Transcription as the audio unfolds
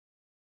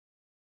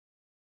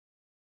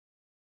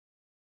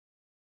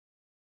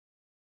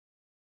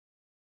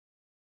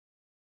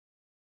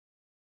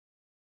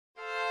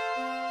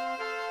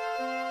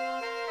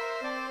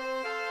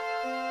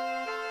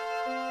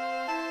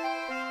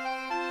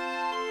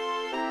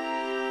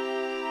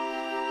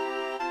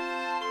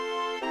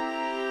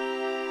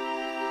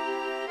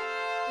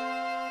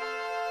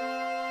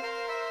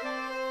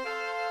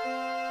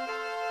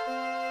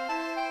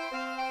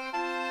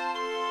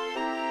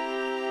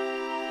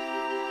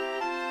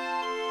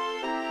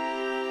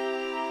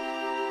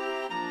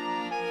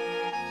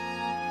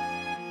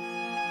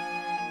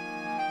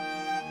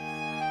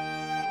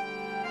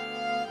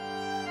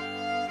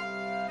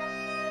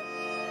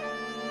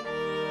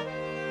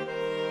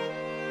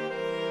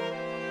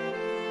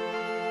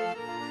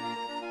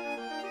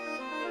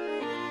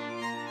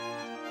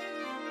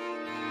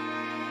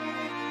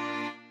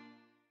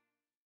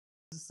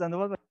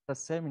Sandoval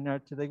seminar.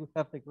 Today we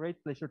have the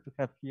great pleasure to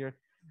have here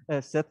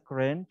Seth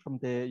Koren from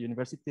the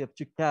University of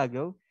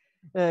Chicago.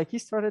 He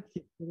started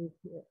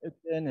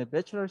in a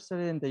bachelor's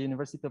study in the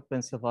University of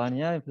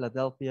Pennsylvania in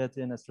Philadelphia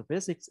in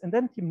astrophysics, and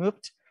then he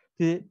moved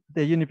to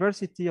the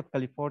University of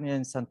California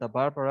in Santa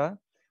Barbara,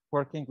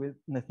 working with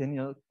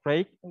Nathaniel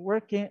Craig,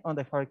 working on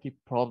the hierarchy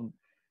problem.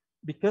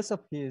 Because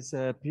of his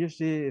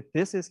PhD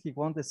thesis, he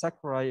won the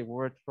Sakurai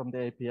Award from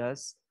the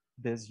APS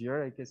this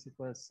year. I guess it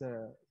was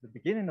the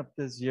beginning of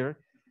this year.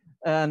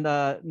 And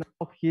now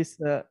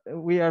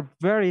we are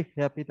very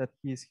happy that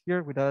he's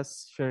here with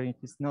us, sharing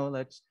his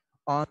knowledge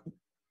on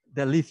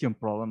the lithium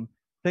problem.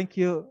 Thank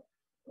you,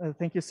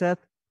 Seth.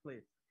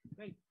 Please.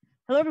 Great.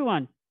 Hello,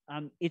 everyone.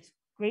 It's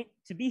great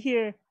to be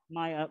here.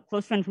 My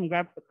close friend from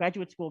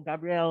graduate school,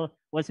 Gabriel,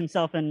 was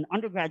himself an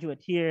undergraduate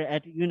here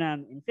at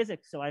UNAM in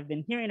physics. So I've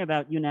been hearing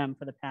about UNAM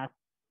for the past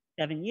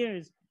 7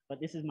 years, but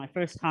this is my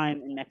first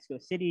time in Mexico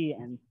City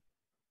and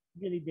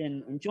really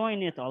been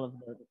enjoying it, all of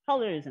the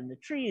colors and the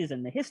trees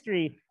and the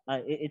history.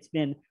 It's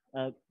been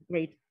a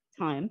great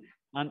time.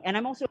 And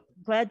I'm also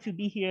glad to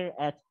be here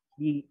at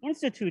the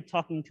Institute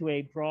talking to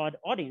a broad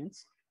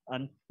audience,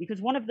 because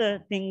one of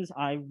the things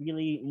I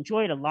really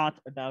enjoyed a lot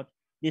about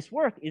this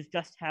work is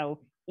just how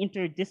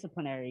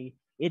interdisciplinary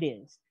it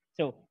is.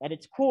 So at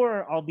its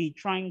core, I'll be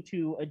trying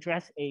to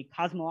address a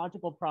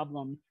cosmological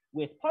problem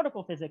with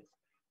particle physics,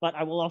 but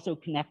I will also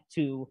connect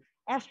to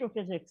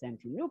astrophysics and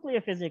to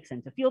nuclear physics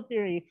and to field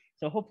theory.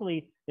 So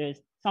hopefully there's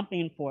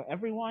something for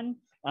everyone.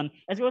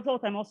 As a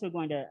result, I'm also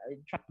going to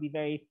try to be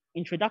very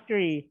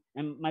introductory,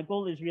 and my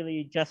goal is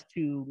really just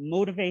to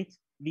motivate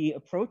the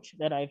approach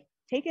that I've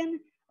taken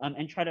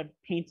and try to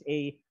paint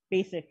a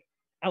basic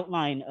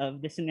outline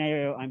of the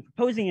scenario I'm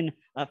proposing, and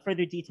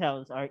further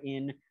details are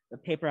in the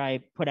paper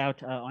I put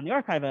out on the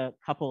archive a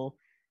couple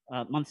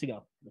months ago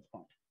at this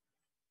point.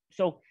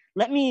 So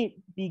let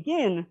me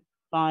begin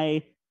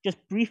by just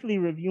briefly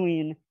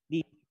reviewing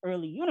the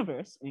early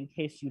universe in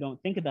case you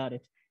don't think about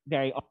it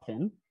very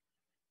often.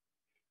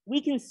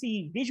 We can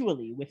see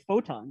visually with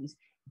photons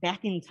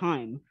back in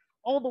time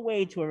all the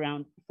way to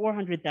around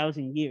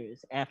 400,000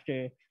 years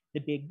after the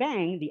Big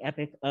Bang, the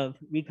epoch of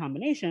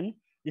recombination.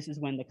 This is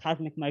when the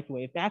cosmic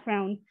microwave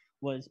background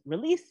was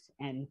released,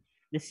 and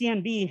the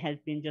CMB has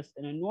been just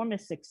an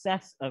enormous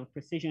success of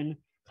precision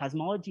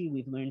cosmology.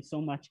 We've learned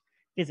so much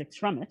physics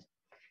from it.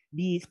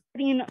 The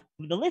studying of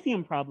the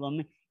lithium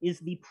problem is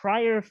the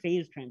prior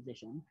phase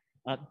transition,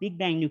 Big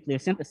Bang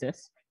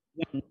nucleosynthesis,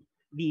 when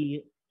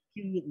the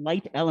few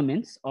light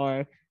elements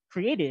are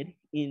created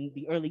in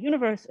the early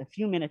universe a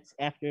few minutes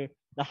after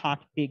the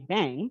hot Big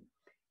Bang.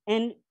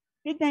 And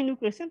Big Bang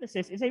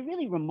nucleosynthesis is a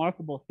really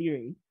remarkable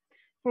theory.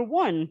 For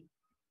one,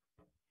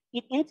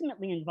 it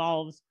intimately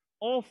involves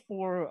all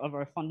four of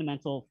our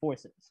fundamental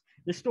forces.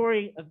 The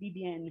story of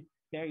BBN,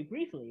 very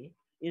briefly,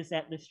 is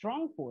that the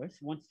strong force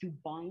wants to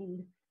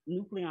bind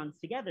nucleons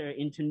together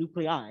into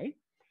nuclei,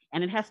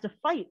 and it has to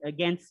fight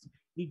against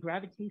the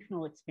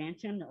gravitational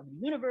expansion of the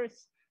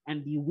universe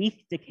and the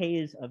weak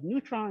decays of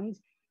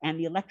neutrons and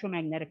the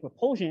electromagnetic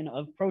repulsion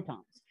of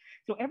protons.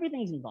 So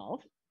everything's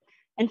involved.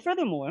 And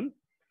furthermore,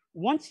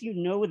 once you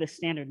know the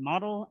standard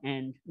model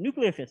and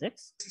nuclear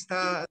physics,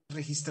 está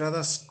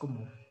registradas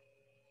como.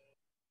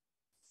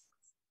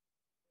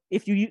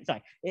 If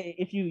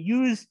you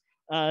use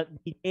the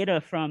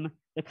data from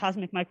the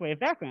cosmic microwave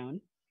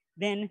background,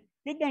 then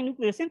Big Bang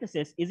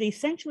nucleosynthesis is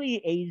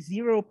essentially a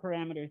zero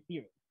parameter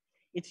theory.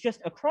 It's just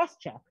a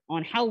cross-check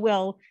on how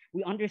well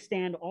we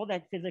understand all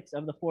that physics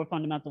of the four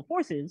fundamental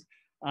forces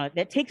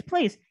that takes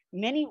place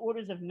many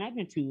orders of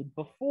magnitude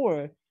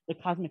before the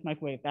cosmic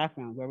microwave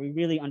background, where we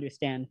really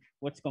understand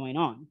what's going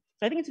on.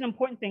 So I think it's an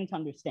important thing to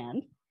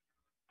understand.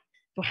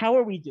 So how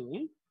are we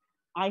doing?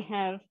 I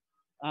have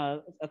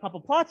a couple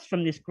plots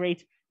from this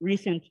great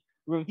recent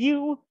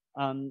review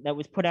that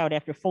was put out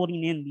after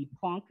folding in the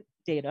Planck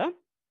data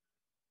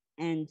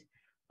and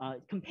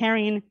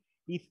comparing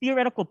the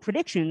theoretical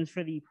predictions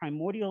for the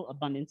primordial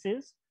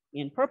abundances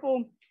in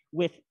purple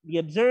with the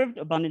observed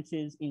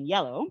abundances in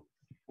yellow.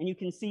 And you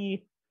can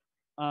see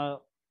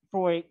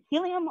for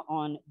helium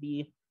on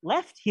the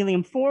left,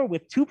 helium-4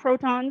 with 2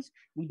 protons,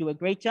 we do a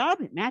great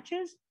job, it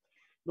matches.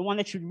 The one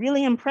that should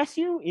really impress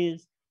you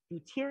is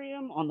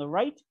deuterium on the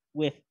right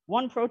with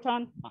 1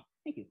 proton.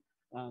 Thank you.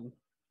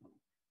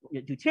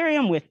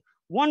 Deuterium with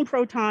 1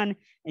 proton,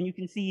 and you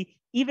can see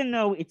even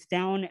though it's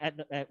down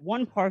at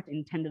 1 part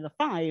in 10 to the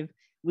 5,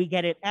 we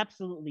get it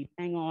absolutely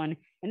bang on.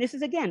 And this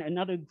is, again,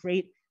 another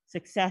great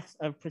success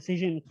of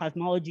precision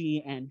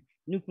cosmology and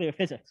nuclear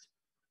physics.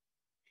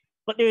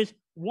 But there's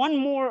one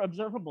more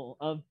observable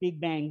of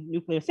Big Bang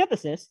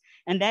nucleosynthesis,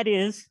 and that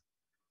is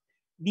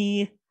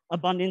the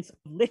abundance of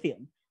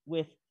lithium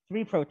with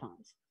 3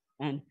 protons.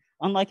 And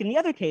unlike in the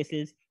other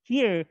cases,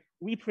 here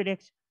we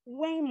predict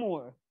way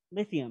more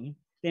lithium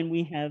than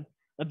we have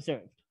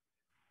observed.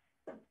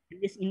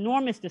 And this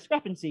enormous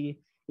discrepancy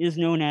is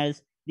known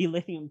as the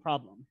lithium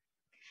problem.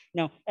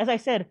 Now, as I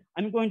said,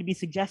 I'm going to be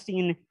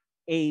suggesting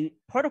a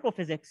particle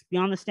physics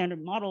beyond the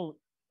standard model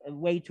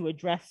way to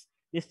address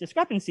this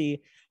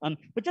discrepancy.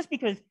 But just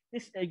because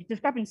this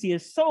discrepancy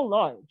is so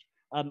large,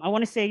 I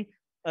want to say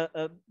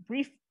a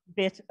brief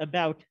bit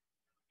about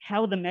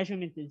how the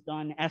measurement is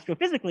done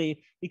astrophysically,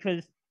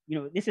 because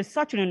this is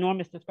such an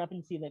enormous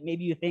discrepancy that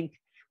maybe you think,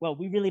 well,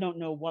 we really don't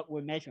know what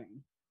we're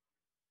measuring.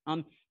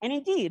 And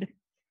indeed,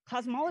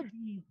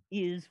 cosmology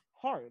is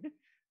hard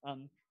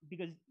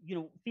because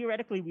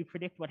theoretically we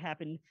predict what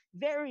happened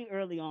very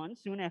early on,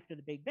 soon after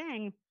the Big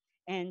Bang,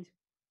 and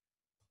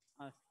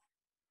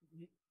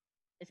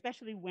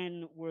especially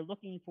when we're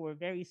looking for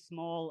very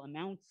small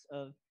amounts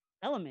of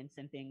elements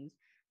and things,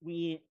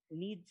 we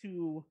need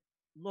to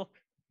look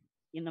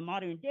in the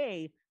modern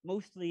day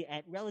mostly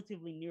at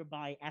relatively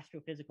nearby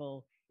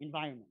astrophysical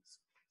environments.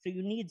 So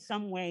you need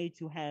some way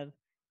to have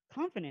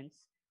confidence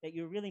that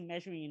you're really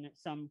measuring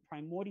some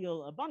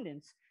primordial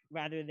abundance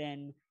rather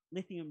than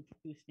lithium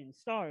produced in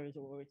stars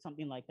or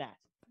something like that.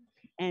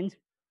 And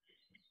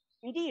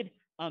indeed,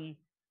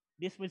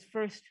 this was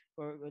first,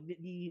 or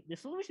the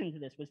solution to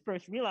this was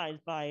first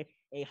realized by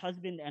a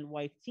husband and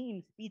wife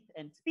team, Spieth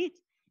and Spieth,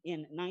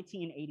 in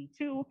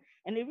 1982.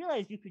 And they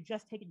realized you could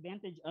just take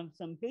advantage of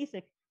some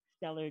basic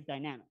stellar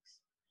dynamics.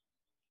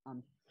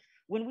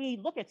 When we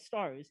look at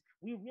stars,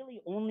 we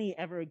really only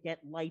ever get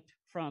light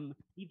from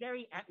the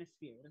very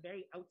atmosphere, the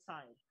very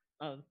outside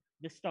of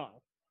the star.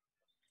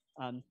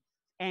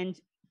 And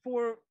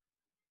for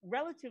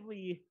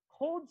relatively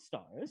cold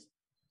stars,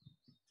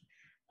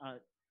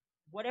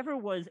 whatever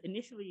was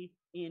initially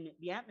in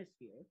the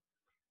atmosphere,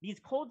 these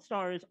cold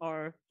stars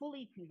are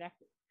fully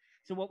convected.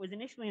 So what was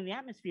initially in the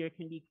atmosphere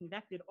can be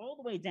convected all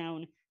the way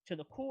down to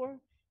the core,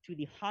 to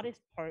the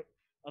hottest part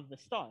of the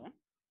star,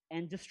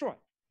 and destroyed.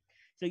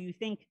 So you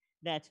think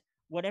that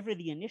whatever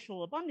the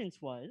initial abundance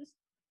was,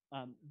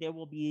 there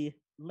will be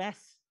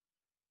less,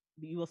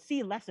 you will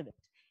see less of it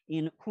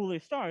in cooler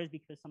stars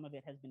because some of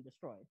it has been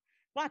destroyed.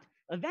 But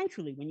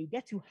eventually, when you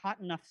get to hot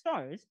enough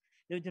stars,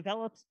 there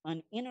develops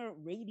an inner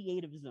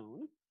radiative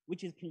zone,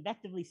 which is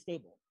convectively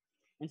stable.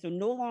 And so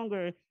no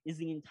longer is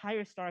the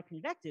entire star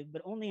convective,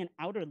 but only an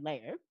outer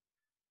layer.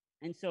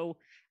 And so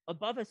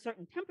above a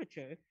certain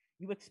temperature,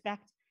 you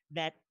expect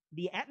that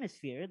the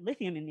atmosphere,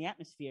 lithium in the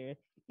atmosphere,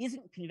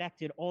 isn't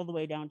convected all the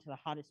way down to the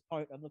hottest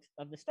part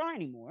of the star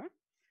anymore,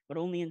 but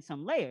only in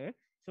some layer,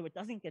 so it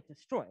doesn't get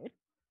destroyed.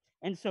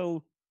 And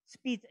so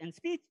Spieth and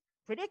Spieth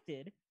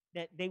predicted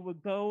that they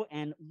would go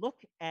and look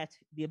at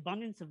the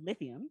abundance of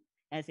lithium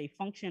as a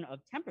function of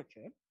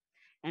temperature.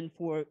 And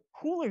for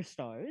cooler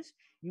stars,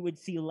 you would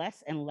see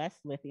less and less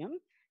lithium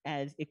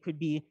as it could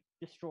be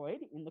destroyed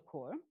in the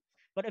core.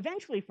 But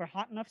eventually, for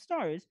hot enough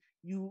stars,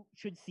 you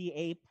should see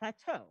a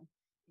plateau.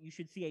 You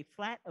should see a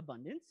flat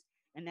abundance,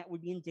 and that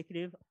would be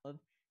indicative of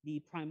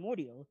the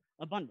primordial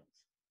abundance.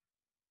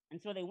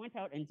 And so they went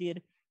out and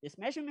did this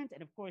measurement.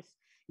 And of course,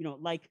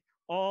 like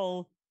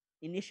all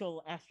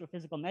initial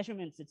astrophysical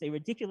measurements, it's a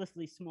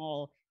ridiculously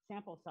small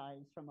sample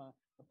size from a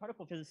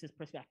particle physicist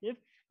perspective.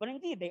 But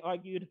indeed, they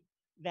argued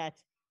that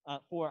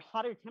for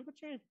hotter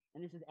temperatures,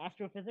 and this is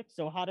astrophysics,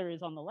 so hotter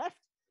is on the left,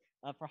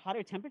 for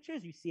hotter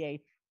temperatures, you see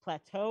a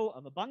plateau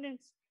of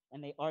abundance,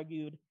 and they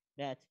argued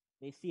that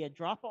they see a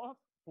drop-off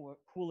for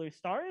cooler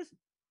stars,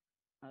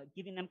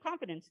 giving them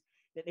confidence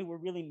that they were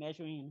really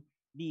measuring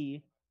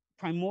the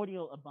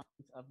primordial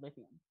abundance of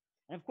lithium.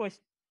 And of course,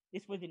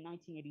 this was in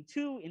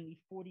 1982. In the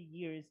 40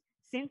 years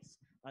since,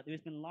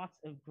 there's been lots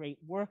of great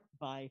work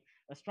by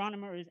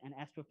astronomers and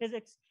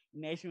astrophysics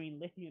measuring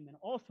lithium in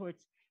all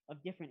sorts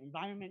of different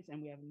environments,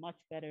 and we have much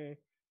better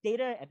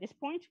data at this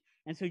point.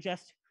 And so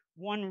just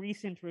one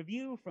recent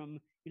review from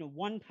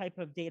one type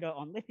of data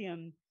on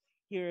lithium.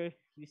 Here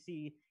you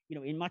see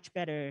in much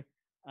better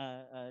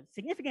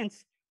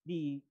significance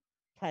the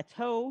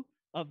plateau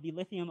of the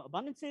lithium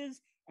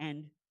abundances,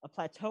 and a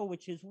plateau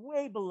which is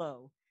way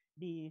below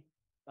the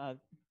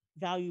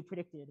value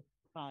predicted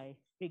by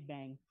Big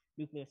Bang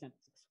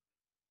nucleosynthesis.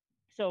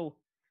 So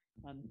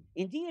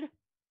indeed,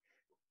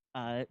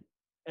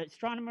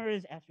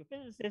 astronomers,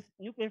 astrophysicists,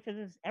 nuclear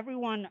physicists,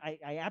 everyone,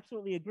 I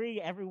absolutely agree,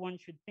 everyone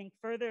should think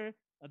further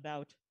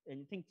about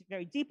and think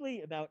very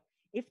deeply about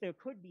if there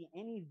could be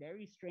any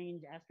very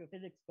strange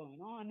astrophysics going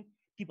on.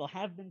 People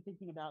have been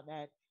thinking about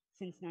that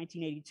since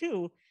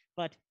 1982,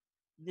 but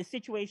the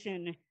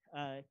situation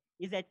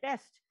is at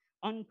best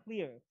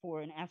unclear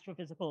for an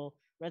astrophysical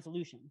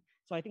resolution.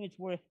 So I think it's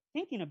worth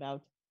thinking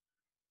about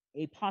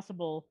a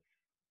possible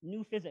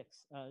new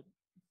physics,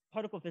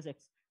 particle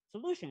physics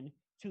solution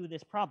to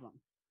this problem.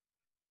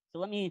 So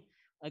let me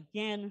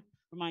again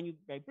remind you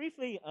very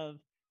briefly of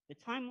the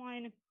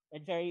timeline.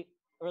 At very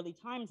early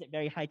times, at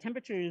very high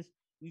temperatures,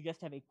 you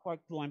just have a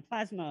quark-gluon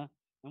plasma.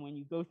 And when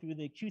you go through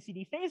the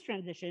QCD phase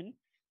transition,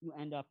 you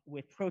end up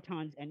with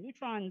protons and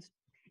neutrons.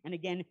 And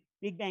again,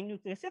 Big Bang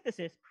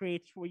nucleosynthesis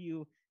creates for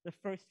you the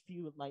first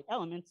few light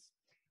elements,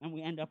 and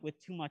we end up with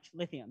too much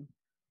lithium.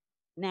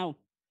 Now,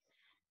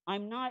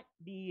 I'm not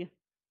the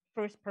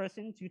first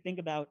person to think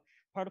about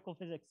particle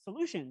physics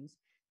solutions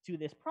to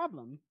this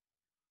problem,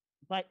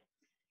 but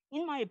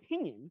in my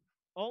opinion,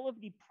 all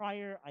of the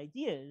prior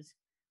ideas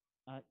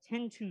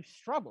tend to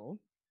struggle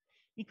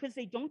because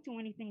they don't do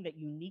anything that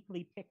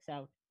uniquely picks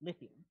out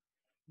lithium.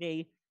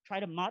 They try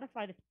to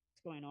modify the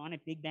things going on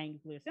at Big Bang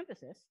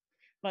nucleosynthesis,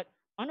 but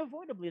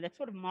unavoidably that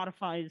sort of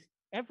modifies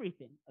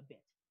everything a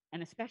bit.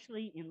 And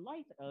especially in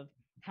light of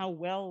how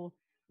well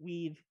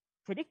we've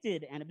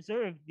predicted and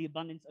observed the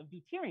abundance of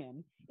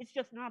deuterium, it's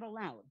just not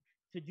allowed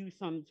to do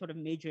some sort of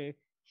major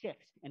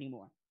shift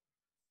anymore.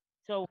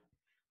 So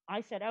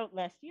I set out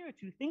last year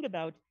to think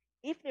about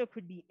if there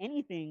could be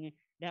anything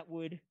that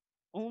would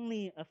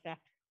only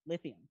affect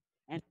lithium.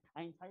 And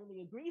I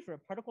entirely agree, for a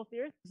particle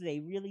theorist, this is a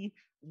really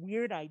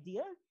weird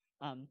idea.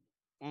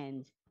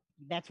 And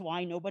that's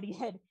why nobody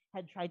had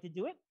tried to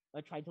do it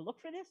or tried to look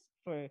for this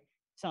for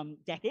some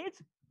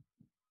decades.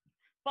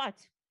 But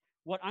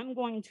what I'm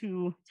going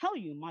to tell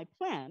you, my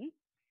plan,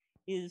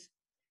 is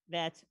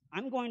that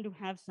I'm going to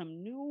have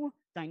some new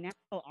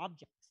dynamical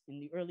objects in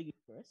the early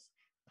universe,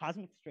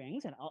 cosmic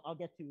strings, and I'll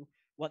get to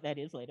what that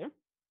is later.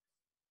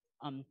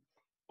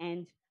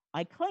 And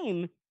I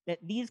claim that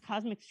these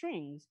cosmic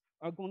strings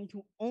are going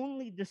to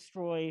only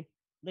destroy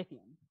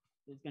lithium.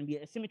 There's going to be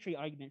a symmetry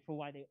argument for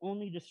why they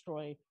only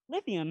destroy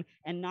lithium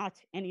and not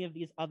any of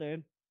these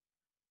other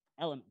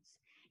elements.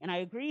 And I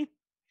agree.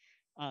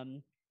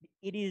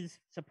 It is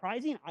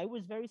surprising. I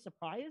was very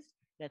surprised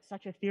that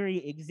such a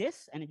theory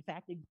exists, and in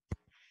fact, it's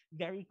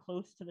very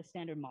close to the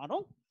standard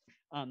model.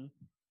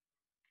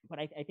 But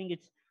I think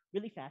it's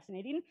really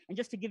fascinating. And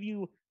just to give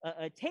you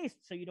a taste,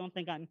 so you don't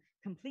think I'm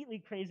completely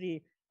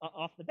crazy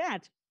off the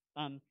bat,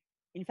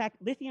 in fact,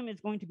 lithium is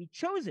going to be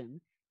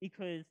chosen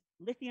because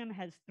lithium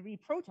has 3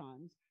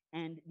 protons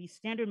and the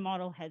standard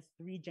model has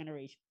 3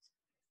 generations.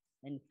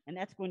 And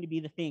that's going to be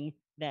the thing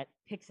that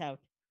picks out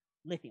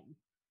lithium.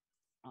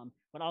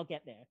 But I'll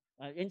get there.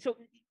 And so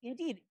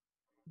indeed,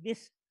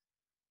 this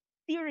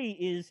theory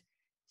is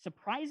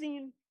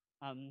surprising.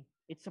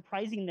 It's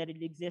surprising that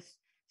it exists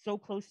so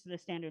close to the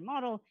standard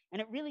model.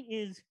 And it really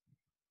is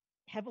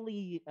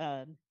heavily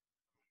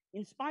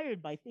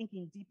inspired by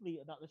thinking deeply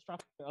about the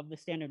structure of the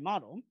standard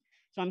model.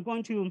 So I'm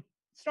going to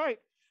start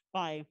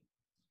by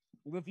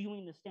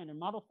reviewing the standard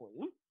model for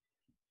you.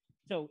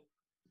 So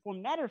for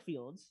matter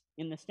fields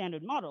in the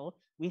standard model,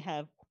 we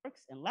have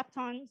quarks and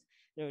leptons.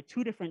 There are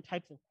 2 different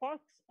types of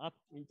quarks, up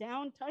and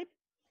down type.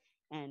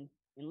 And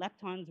in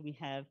leptons, we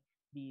have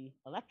the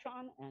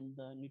electron and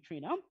the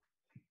neutrino.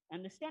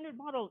 And the standard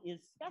model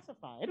is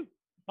specified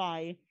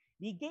by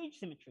the gauge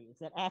symmetries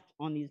that act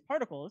on these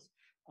particles,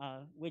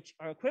 which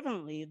are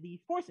equivalently the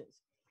forces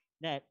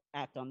that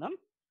act on them.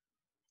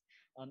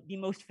 The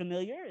most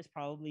familiar is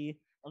probably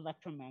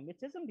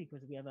electromagnetism,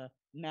 because we have a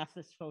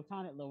massless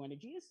photon at low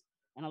energies.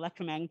 And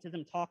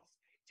electromagnetism talks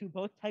to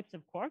both types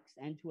of quarks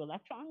and to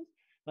electrons,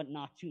 but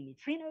not to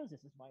neutrinos.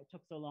 This is why it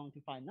took so long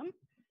to find them.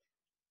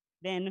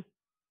 Then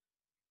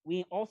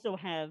we also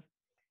have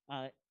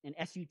an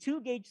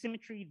SU2 gauge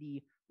symmetry,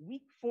 the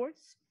weak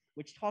force,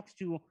 which talks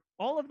to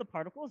all of the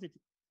particles. It's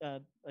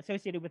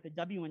associated with the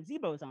W and Z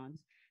bosons,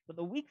 but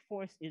the weak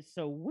force is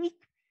so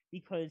weak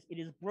because it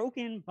is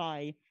broken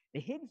by the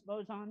Higgs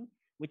boson,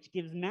 which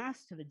gives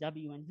mass to the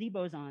W and Z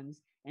bosons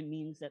and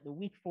means that the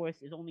weak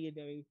force is only a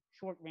very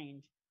short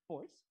range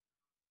force.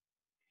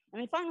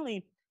 And then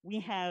finally, we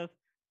have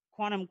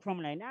quantum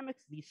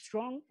chromodynamics, the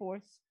strong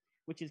force,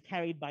 which is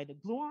carried by the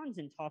gluons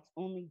and talks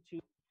only to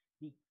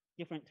the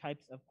different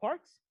types of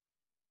quarks.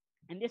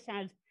 And this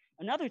has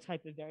another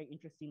type of very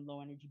interesting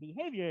low energy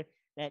behavior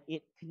that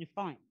it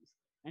confines.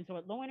 And so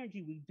at low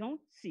energy, we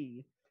don't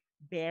see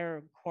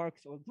bare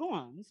quarks or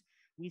gluons.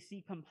 We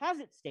see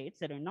composite states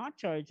that are not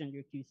charged under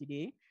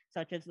QCD,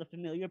 such as the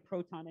familiar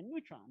proton and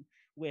neutron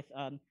with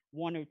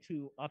 1 or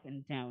 2 up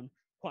and down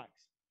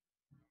quarks.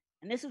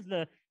 And this is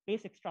the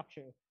basic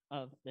structure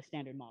of the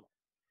standard model.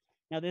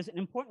 Now, there's an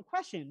important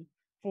question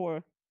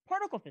for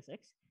particle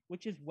physics,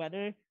 which is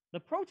whether the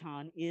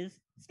proton is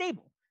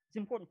stable. It's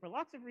important for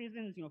lots of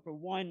reasons. For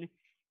one,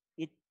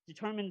 it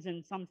determines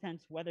in some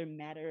sense whether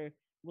matter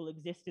will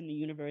exist in the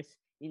universe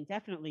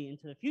indefinitely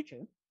into the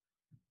future.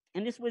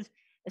 And this was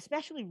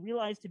especially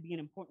realized to be an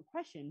important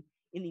question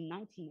in the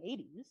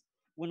 1980s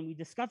when we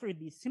discovered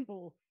these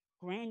simple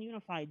grand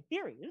unified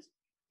theories.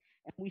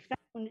 And we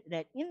found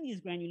that in these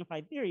grand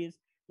unified theories,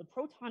 the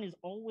proton is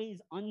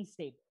always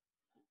unstable.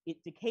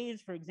 It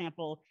decays, for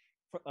example,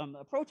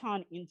 a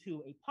proton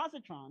into a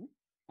positron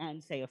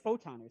and say a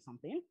photon or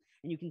something.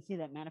 And you can see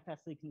that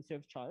manifestly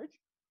conserves charge.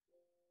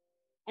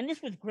 And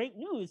this was great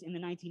news in the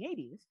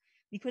 1980s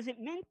because it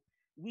meant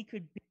we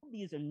could build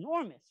these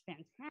enormous,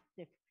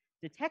 fantastic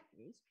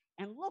detectors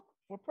and look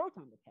for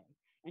proton decay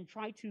and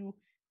try to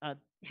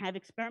have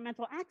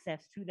experimental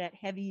access to that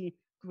heavy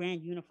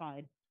grand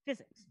unified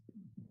physics.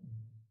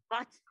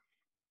 But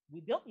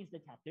we built these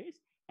detectors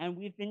and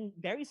we've been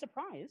very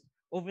surprised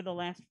over the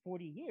last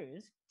 40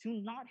 years to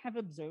not have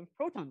observed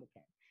proton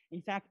decay.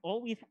 In fact,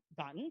 all we've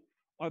gotten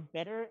are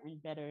better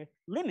and better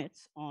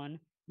limits on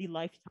the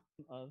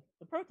lifetime of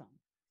the proton.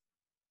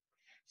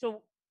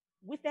 So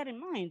with that in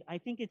mind, I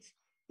think it's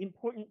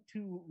important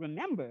to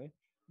remember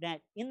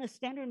that in the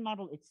standard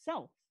model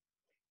itself,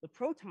 the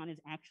proton is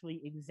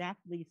actually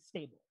exactly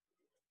stable.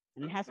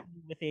 And it has to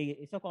do with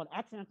a so-called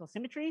accidental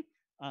symmetry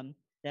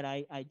that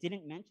I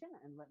didn't mention.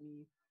 And let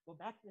me go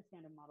back to the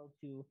standard model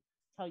to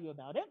tell you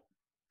about it.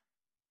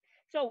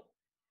 So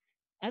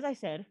as I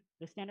said,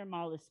 the standard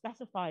model is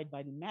specified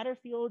by the matter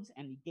fields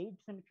and the gauge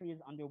symmetries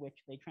under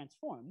which they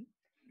transform.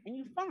 And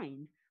you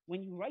find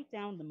when you write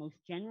down the most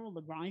general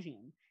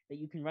Lagrangian that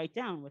you can write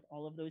down with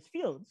all of those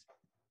fields,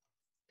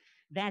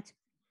 that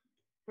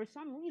for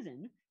some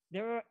reason,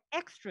 there are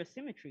extra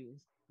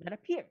symmetries that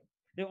appear.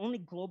 They're only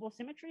global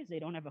symmetries. They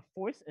don't have a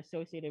force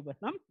associated with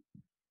them.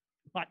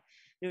 But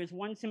there is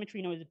one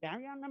symmetry known as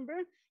baryon number.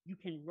 You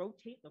can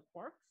rotate the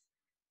quarks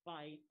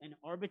by an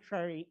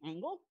arbitrary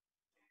angle,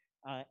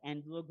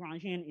 and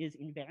Lagrangian is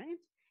invariant.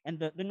 And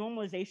the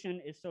normalization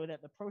is so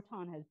that the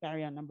proton has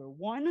baryon number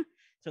 1,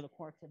 so the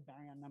quarks have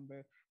baryon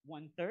number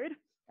 1/3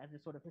 as a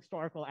sort of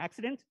historical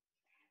accident.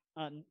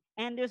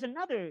 And there's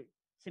another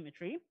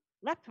symmetry,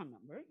 lepton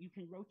number. You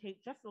can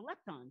rotate just the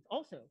leptons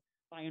also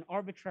by an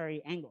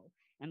arbitrary angle,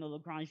 and the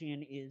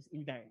Lagrangian is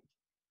invariant.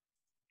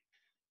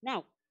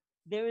 Now,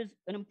 there is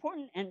an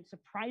important and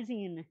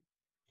surprising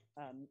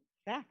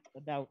fact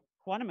about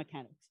quantum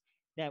mechanics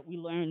that we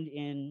learned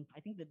in, I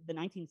think, the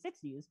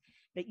 1960s,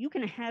 that you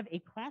can have a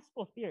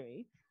classical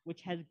theory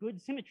which has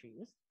good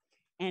symmetries,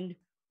 and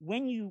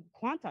when you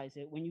quantize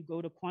it, when you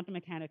go to quantum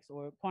mechanics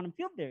or quantum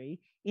field theory,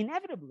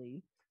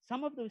 inevitably,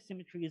 some of those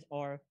symmetries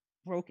are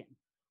broken.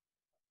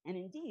 And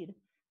indeed,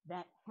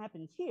 that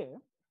happens here.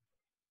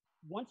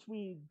 Once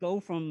we go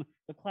from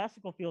the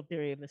classical field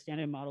theory of the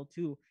standard model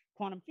to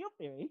quantum field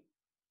theory,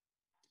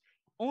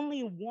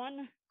 only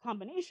one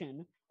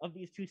combination of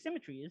these two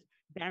symmetries,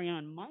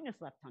 baryon minus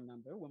lepton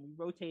number, when we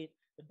rotate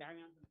the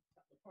baryons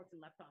and the quarks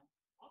and leptons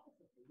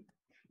oppositely,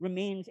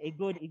 remains a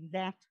good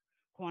exact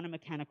quantum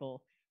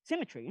mechanical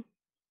symmetry.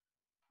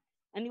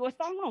 And the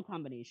orthogonal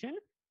combination,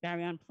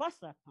 baryon plus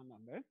lepton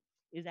number,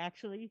 is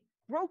actually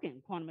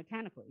broken quantum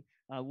mechanically.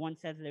 One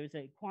says there's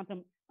a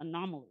quantum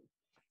anomaly.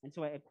 And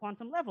so at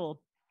quantum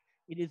level,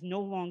 it is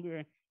no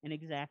longer an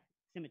exact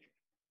symmetry.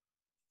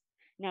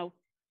 Now,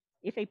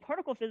 if a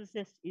particle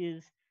physicist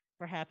is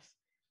perhaps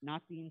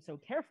not being so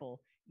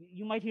careful,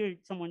 you might hear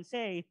someone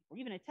say, or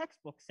even a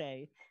textbook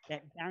say,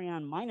 that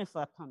baryon minus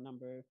lepton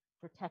number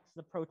protects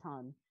the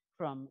proton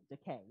from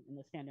decay in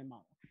the standard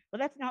model. But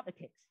that's not the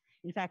case.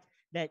 In fact,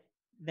 that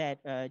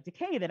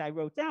decay that I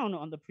wrote down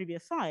on the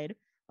previous slide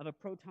of a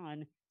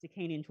proton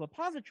decaying into a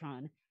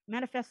positron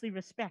manifestly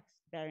respects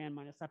baryon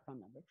minus lepton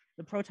number.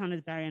 The proton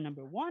is baryon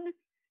number 1.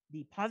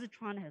 The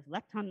positron has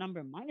lepton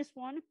number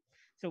 -1.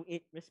 So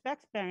it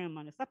respects baryon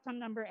minus lepton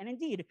number. And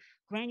indeed,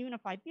 grand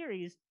unified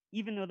theories,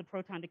 even though the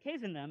proton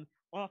decays in them,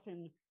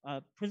 often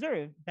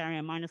preserve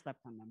baryon minus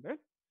lepton number.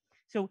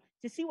 So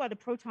to see why the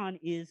proton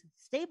is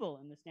stable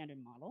in the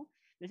standard model,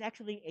 there's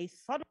actually a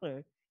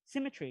subtler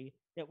symmetry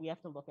that we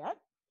have to look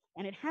at.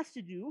 And it has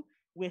to do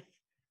with,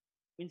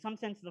 in some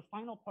sense, the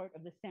final part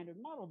of the standard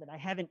model that I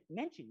haven't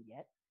mentioned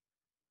yet,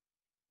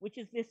 which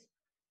is this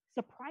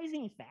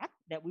surprising fact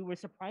that we were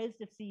surprised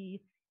to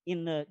see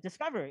in the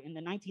discovery in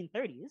the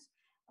 1930s,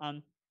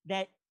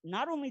 that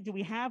not only do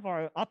we have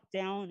our up,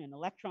 down, and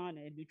electron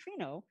and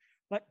neutrino,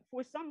 but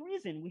for some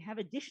reason we have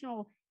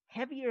additional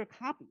heavier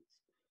copies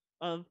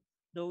of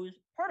those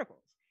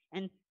particles.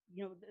 And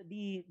you know,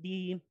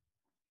 the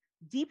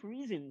deep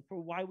reason for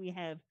why we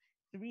have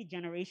 3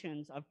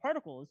 generations of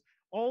particles,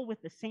 all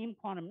with the same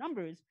quantum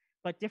numbers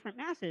but different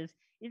masses,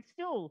 is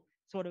still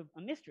sort of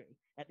a mystery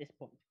at this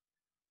point.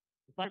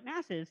 But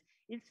masses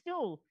is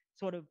still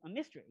sort of a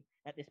mystery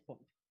at this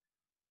point.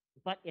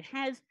 But it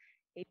has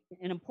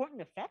an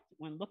important effect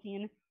when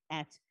looking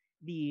at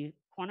the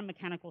quantum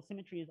mechanical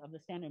symmetries of the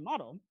standard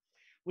model,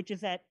 which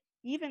is that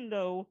even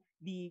though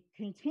the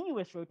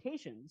continuous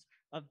rotations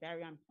of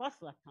baryon plus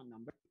lepton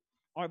number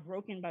are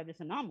broken by this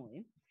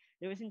anomaly,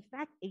 there is in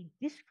fact a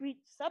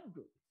discrete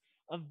subgroup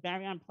of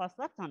baryon plus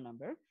lepton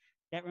number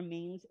that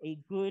remains a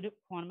good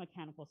quantum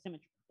mechanical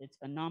symmetry. It's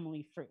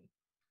anomaly free.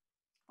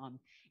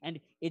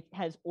 And it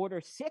has order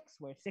 6,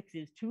 where 6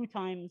 is 2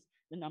 times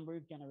the number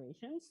of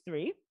generations,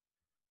 3.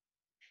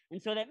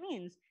 And so that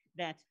means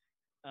that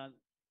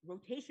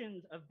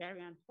rotations of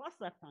baryon plus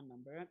lepton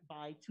number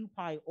by 2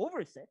 pi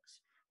over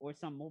 6, or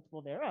some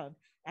multiple thereof,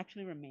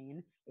 actually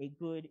remain a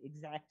good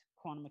exact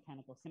quantum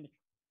mechanical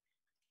symmetry.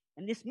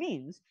 And this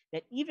means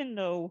that even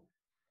though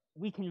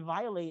we can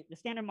violate, the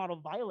standard model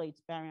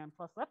violates baryon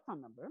plus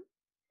lepton number,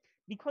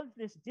 because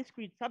this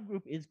discrete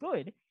subgroup is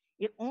good,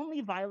 it only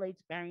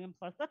violates baryon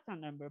plus lepton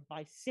number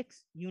by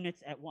 6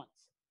 units at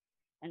once.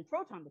 And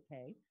proton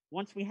decay,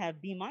 once we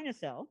have B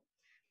minus L,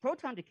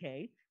 proton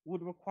decay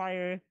would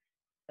require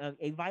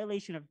a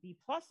violation of B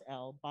plus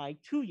L by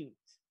 2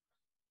 units,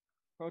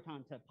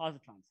 proton to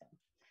positron cell.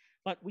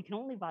 But we can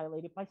only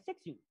violate it by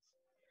 6 units.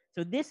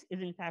 So this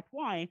is in fact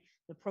why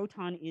the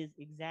proton is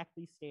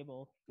exactly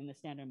stable in the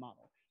standard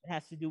model. It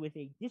has to do with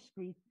a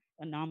discrete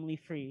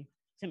anomaly-free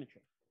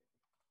symmetry.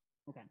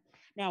 Okay,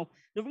 now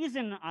the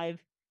reason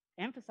I've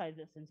emphasized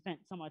this and spent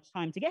so much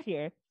time to get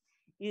here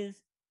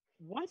is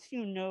once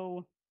you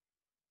know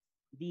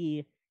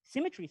the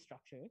symmetry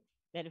structure,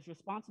 that is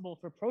responsible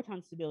for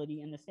proton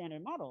stability in the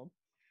standard model,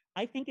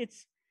 I think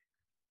it's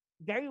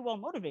very well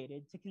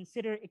motivated to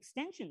consider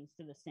extensions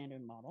to the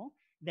standard model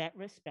that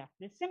respect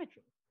this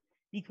symmetry,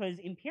 because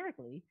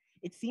empirically,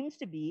 it seems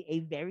to be a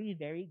very,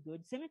 very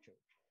good symmetry,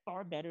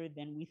 far better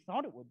than we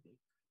thought it would be.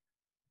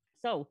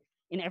 So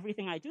in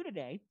everything I do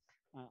today,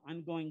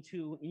 I'm going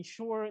to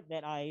ensure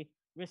that I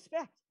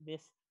respect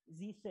this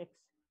𝗤6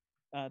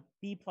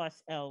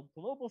 plus L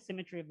global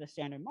symmetry of the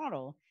standard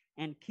model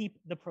and keep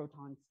the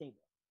proton stable.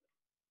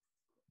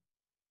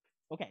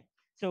 Okay,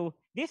 so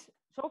this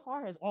so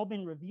far has all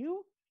been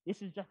review.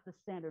 This is just the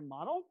standard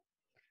model.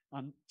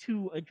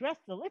 To address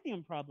the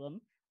lithium problem,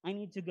 I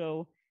need to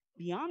go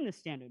beyond the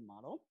standard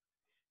model,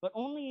 but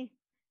only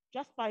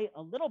just by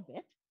a little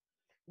bit.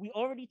 We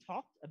already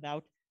talked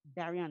about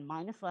baryon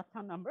minus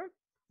lepton number,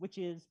 which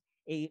is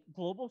a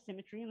global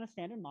symmetry in the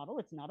standard model.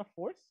 It's not a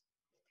force,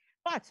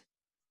 but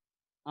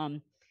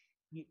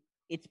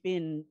it's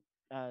been,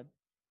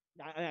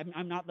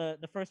 I'm not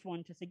the first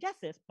one to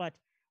suggest this, but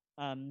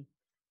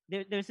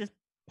there's this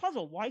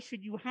puzzle. Why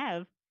should you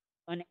have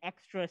an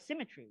extra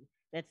symmetry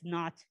that's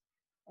not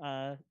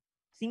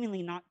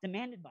seemingly not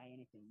demanded by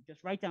anything?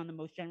 Just write down the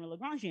most general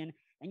Lagrangian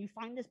and you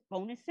find this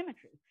bonus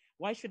symmetry.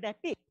 Why should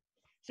that be?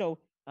 So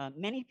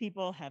many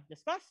people have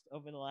discussed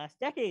over the last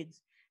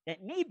decades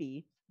that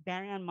maybe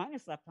baryon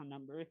minus lepton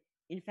number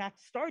in fact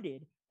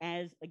started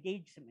as a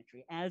gauge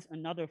symmetry, as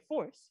another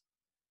force,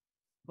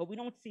 but we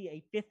don't see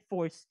a fifth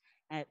force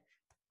at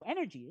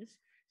energies.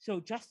 So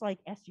just like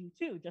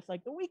SU2, just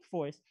like the weak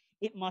force,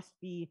 it must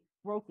be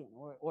broken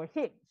or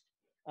Higgs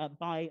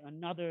by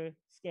another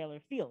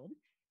scalar field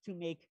to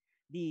make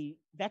the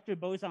vector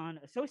boson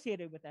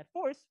associated with that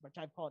force, which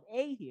I've called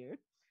A here,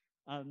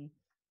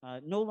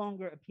 no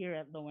longer appear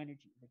at low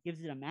energies. It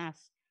gives it a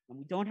mass, and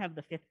we don't have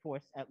the fifth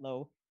force at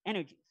low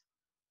energies.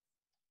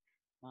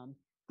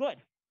 Good.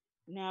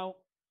 Now,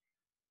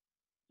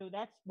 so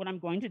that's what I'm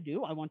going to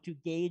do. I want to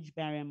gauge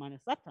baryon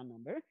minus lepton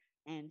number,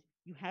 and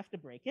you have to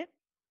break it.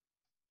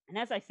 And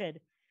as I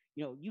said,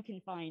 you can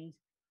find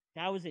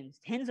thousands,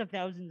 tens of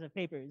thousands of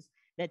papers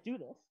that do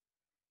this.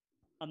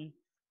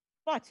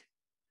 But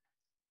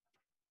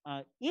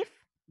if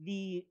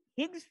the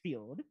Higgs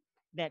field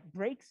that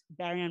breaks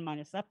baryon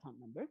minus lepton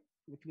number,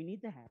 which we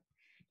need to have,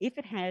 if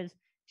it has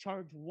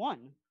charge 1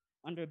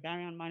 under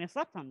baryon minus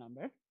lepton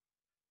number,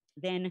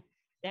 then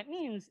that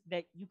means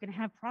that you can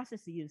have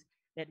processes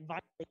that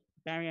violate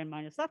baryon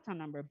minus lepton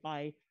number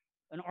by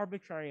an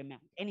arbitrary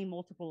amount, any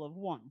multiple of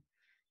 1,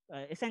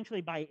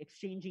 essentially by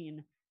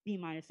exchanging B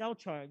minus L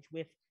charge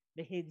with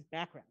the Higgs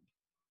background.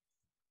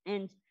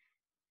 And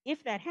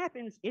if that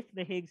happens, if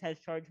the Higgs has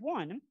charge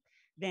 1,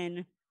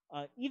 then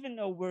even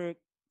though we're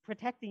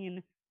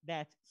protecting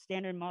that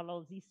standard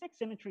model Z6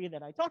 symmetry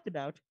that I talked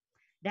about,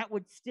 that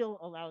would still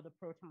allow the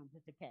proton to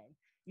decay.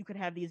 You could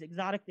have these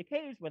exotic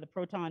decays where the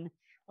proton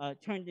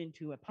turned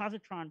into a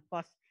positron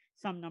plus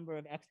some number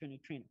of extra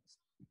neutrinos.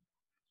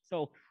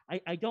 So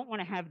I don't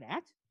want to have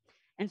that.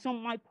 And so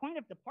my point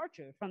of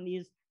departure from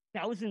these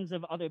thousands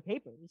of other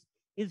papers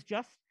is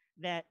just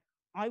that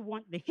I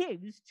want the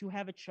Higgs to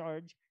have a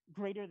charge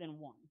greater than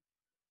 1,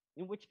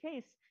 in which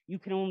case you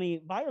can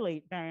only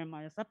violate baryon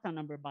minus lepton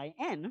number by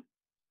n,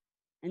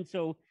 and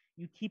so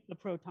you keep the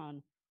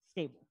proton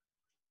stable.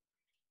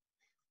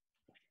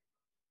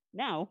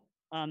 Now,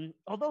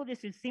 although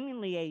this is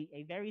seemingly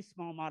a very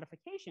small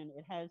modification,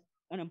 it has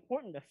an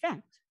important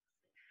effect,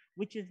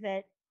 which is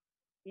that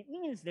it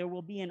means there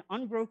will be an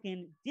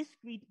unbroken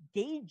discrete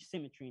gauge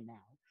symmetry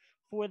now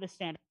for the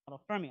standard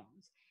model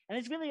fermions. And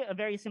it's really a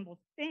very simple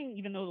thing,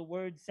 even though the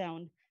words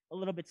sound a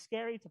little bit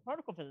scary to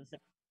particle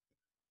physicists.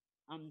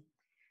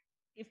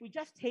 If we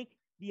just take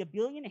the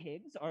abelian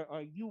Higgs, our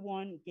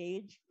U1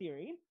 gauge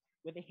theory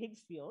with a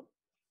Higgs field,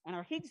 and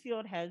our Higgs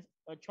field has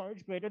a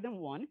charge greater than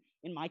 1,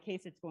 in my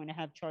case, it's going to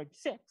have charge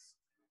 6,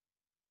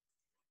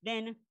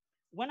 then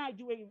when I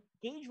do a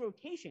gauge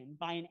rotation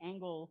by an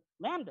angle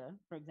lambda,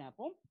 for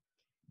example,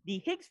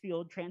 the Higgs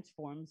field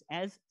transforms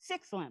as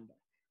 6 lambda.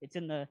 It's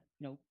in the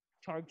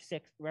charge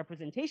 6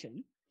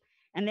 representation.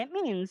 And that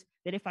means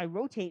that if I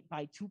rotate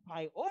by 2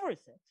 pi over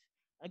 6,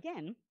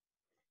 again,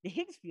 the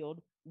Higgs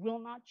field will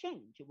not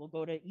change. It will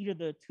go to either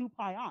the 2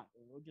 pi odd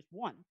or just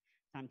 1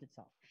 times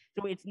itself.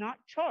 So it's not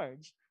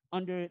charged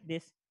under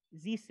this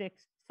Z6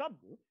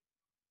 subgroup.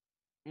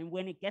 And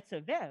when it gets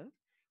a VEV,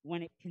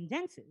 when it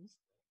condenses,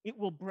 it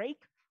will break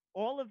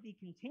all of the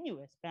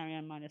continuous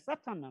baryon minus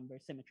lepton number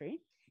symmetry.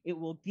 It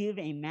will give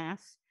a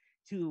mass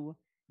to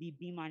the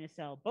B minus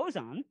L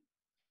boson,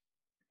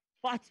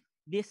 but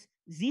this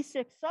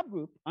Z6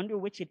 subgroup under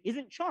which it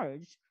isn't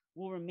charged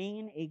will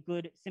remain a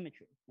good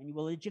symmetry. And you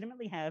will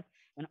legitimately have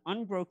an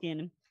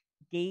unbroken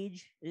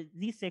gauge,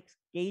 Z6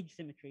 gauge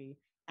symmetry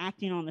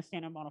acting on the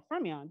standard model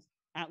fermions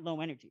at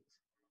low energies.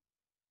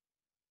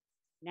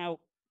 Now,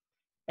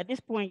 at this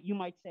point, you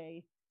might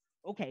say,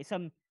 okay,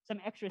 some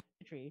extra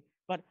symmetry,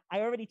 but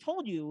I already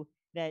told you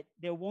that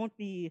there won't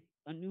be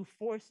a new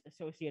force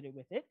associated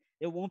with it.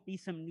 There won't be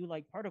some new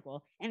light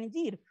particle. And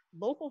indeed,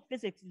 local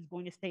physics is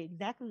going to stay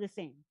exactly the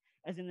same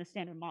as in the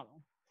standard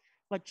model.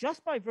 But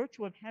just by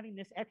virtue of having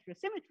this extra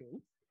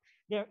symmetry,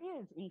 there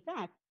is, in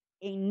fact,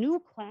 a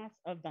new class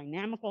of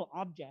dynamical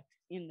objects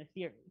in the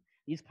theory,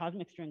 these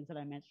cosmic strings that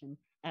I mentioned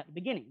at the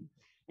beginning.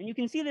 And you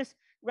can see this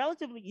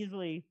relatively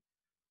easily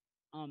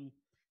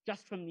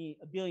just from the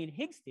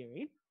abelian-Higgs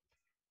theory.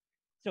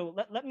 So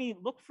let me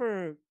look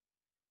for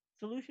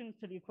solutions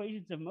to the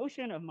equations of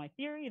motion of my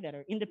theory that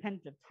are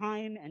independent of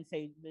time and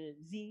say the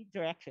z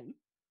direction.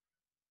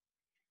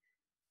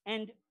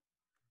 And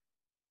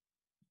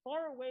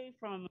far away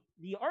from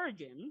the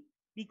origin,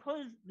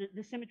 because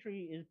the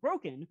symmetry is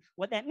broken,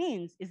 what that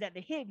means is that the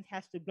Higgs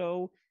has to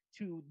go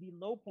to the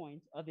low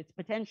point of its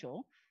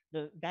potential,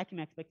 the vacuum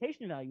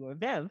expectation value, or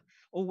VEV,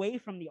 away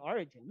from the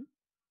origin.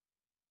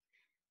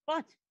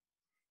 But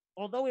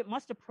although it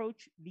must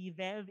approach the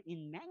VEV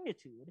in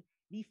magnitude,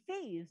 the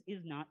phase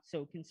is not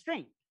so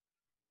constrained.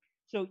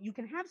 So you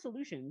can have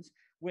solutions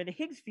where the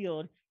Higgs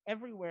field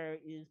everywhere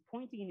is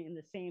pointing in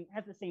the same,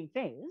 has the same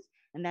phase,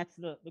 and that's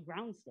the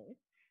ground state.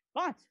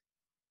 But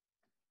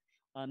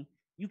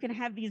you can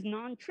have these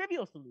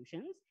non-trivial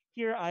solutions.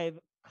 Here I've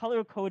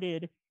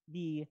color-coded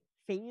the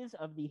phase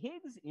of the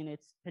Higgs in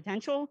its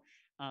potential,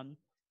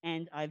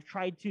 and I've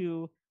tried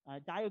to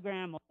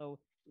diagram, although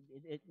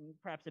it's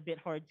perhaps a bit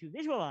hard to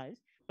visualize,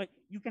 but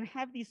you can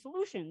have these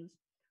solutions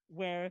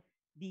where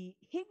the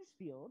Higgs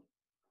field,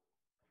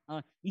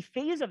 the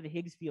phase of the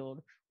Higgs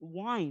field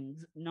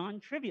winds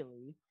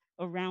non-trivially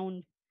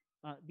around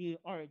the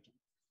origin.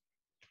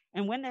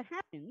 And when that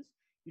happens,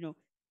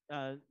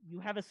 you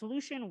have a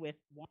solution with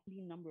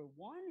winding number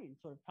 1 in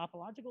sort of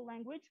topological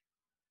language.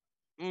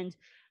 And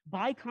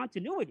by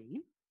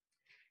continuity,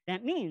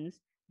 that means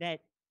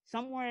that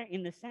somewhere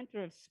in the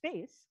center of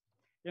space,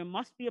 there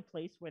must be a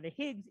place where the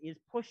Higgs is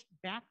pushed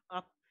back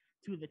up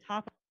to the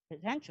top of the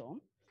potential,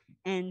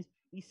 and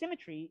the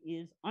symmetry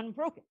is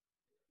unbroken.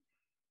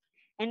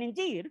 And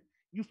indeed,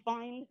 you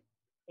find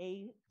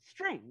a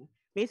string,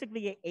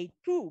 basically a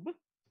tube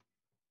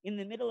in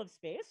the middle of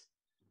space,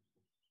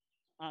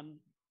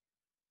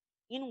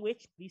 in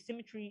which the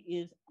symmetry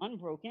is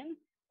unbroken.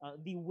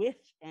 The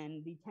width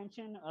and the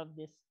tension of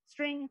this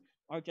string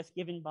are just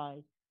given by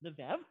the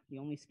VEV, the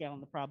only scale in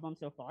the problem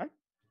so far.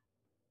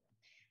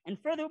 And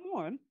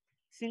furthermore,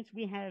 since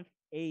we have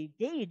a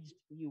gauged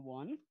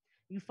U1,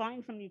 you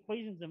find from the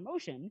equations of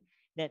motion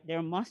that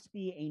there must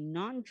be a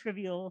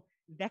non-trivial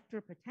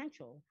vector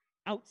potential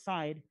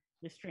outside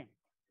the string.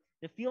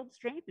 The field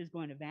strength is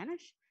going to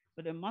vanish,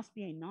 but there must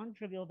be a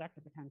non-trivial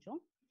vector potential.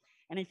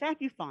 And in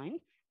fact, you find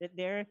that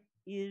there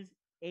is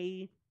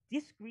a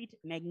discrete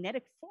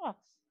magnetic flux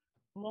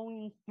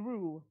flowing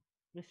through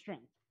the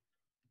string,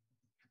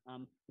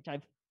 which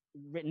I've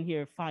written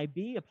here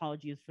phi-b.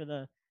 Apologies for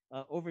the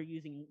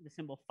overusing the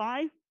symbol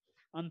phi.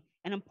 And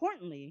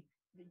importantly,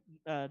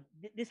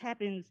 this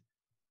happens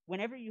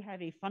whenever you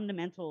have a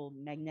fundamental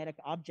magnetic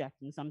object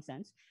in some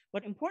sense.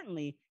 But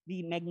importantly,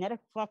 the magnetic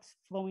flux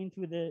flowing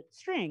through the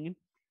string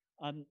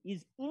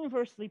is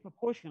inversely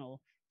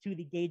proportional to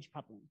the gauge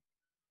coupling,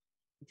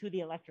 to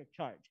the electric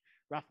charge,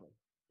 roughly.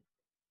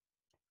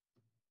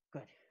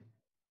 Good.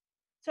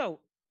 So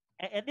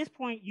at this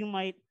point, you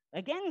might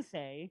again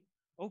say,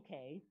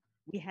 okay,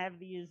 we have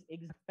these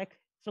exact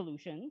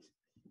solutions,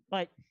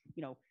 but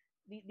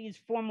these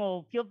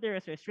formal field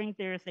theorists or string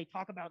theorists, they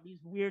talk about these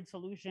weird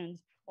solutions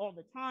all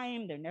the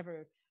time. They're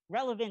never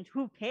relevant.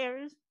 Who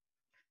cares?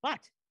 But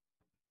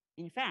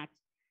in fact,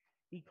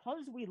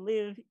 because we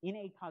live in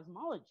a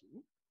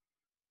cosmology,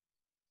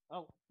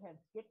 I have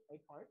skipped a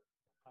part,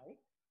 right?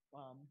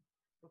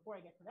 Before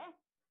I get to that,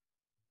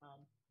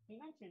 he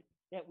mentioned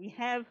that we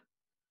have,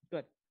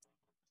 good.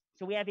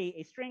 So we have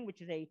a string, which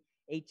is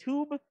a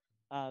tube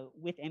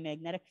with a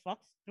magnetic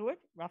flux through it,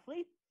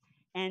 roughly.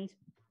 And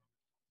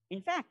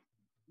in fact,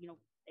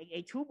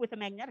 a tube with a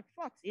magnetic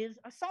flux is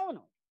a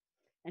solenoid.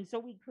 And so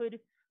we could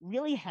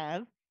really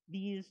have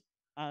these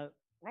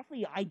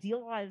roughly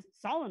idealized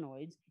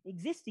solenoids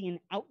existing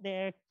out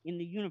there in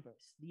the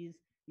universe. These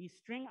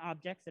string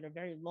objects that are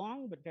very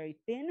long but very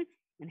thin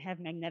and have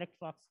magnetic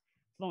flux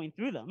flowing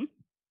through them.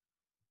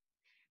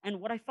 And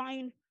what I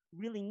find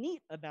really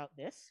neat about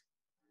this,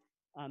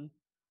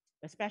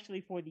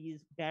 especially for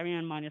these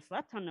baryon minus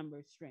lepton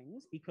number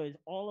strings, because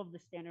all of the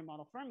standard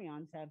model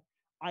fermions have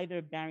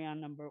either baryon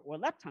number or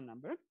lepton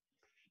number,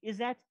 is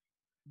that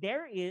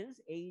there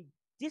is a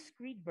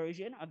discrete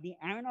version of the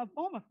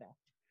Aharonov-Bohm effect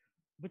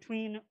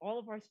between all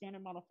of our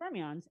standard model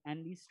fermions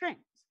and these strings.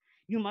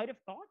 You might have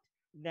thought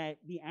that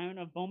the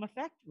Aharonov-Bohm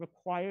effect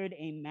required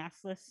a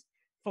massless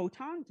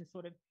photon to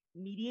sort of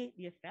mediate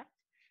the effect,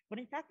 but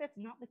in fact, that's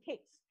not the case.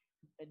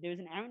 There's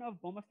an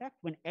Aharonov-Bohm effect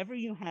whenever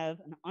you have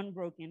an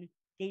unbroken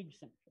gauge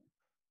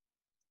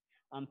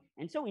symmetry.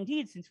 And so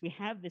indeed, since we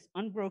have this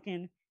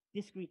unbroken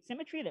discrete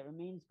symmetry that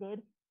remains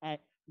good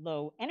at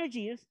low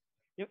energies,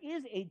 there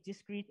is a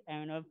discrete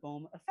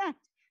Aharonov-Bohm effect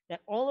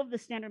that all of the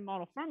standard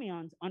model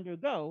fermions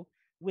undergo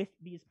with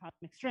these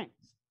cosmic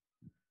strings.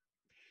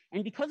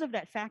 And because of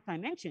that fact I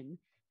mentioned,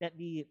 that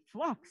the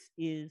flux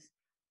is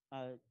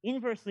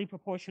inversely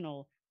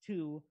proportional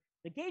to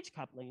the gauge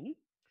coupling,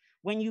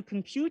 when you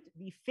compute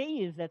the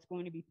phase that's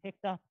going to be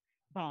picked up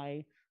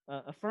by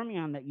a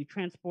fermion that you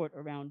transport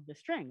around the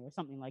string or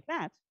something like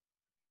that,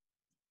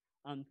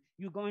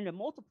 you're going to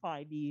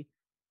multiply the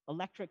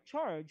electric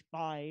charge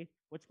by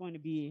what's going to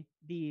be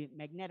the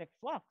magnetic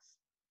flux.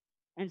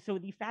 And so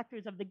the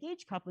factors of the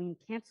gauge coupling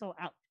cancel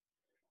out.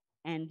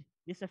 And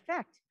this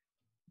effect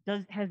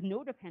has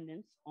no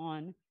dependence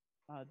on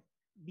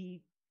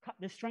the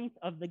strength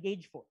of the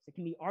gauge force. It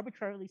can be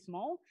arbitrarily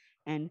small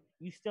and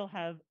you still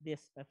have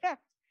this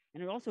effect.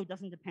 And it also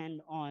doesn't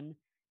depend on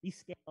the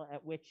scale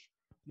at which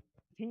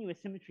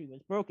continuous symmetry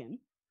was broken.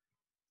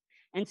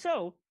 And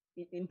so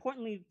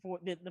importantly, for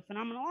the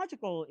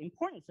phenomenological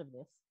importance of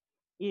this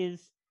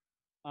is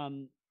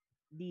an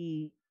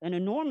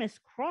enormous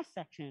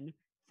cross-section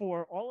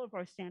for all of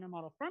our standard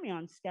model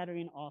fermions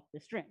scattering off the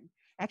string.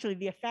 Actually,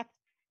 the effect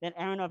that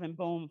Aronov and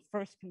Bohm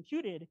first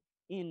computed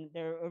in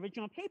their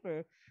original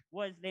paper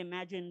was they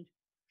imagined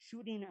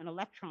shooting an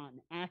electron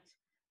at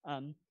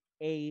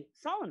a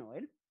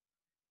solenoid,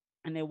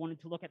 and they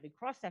wanted to look at the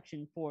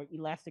cross-section for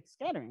elastic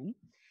scattering.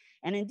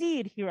 And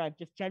indeed, here I've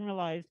just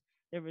generalized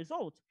the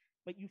result,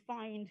 but you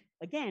find,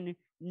 again,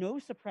 no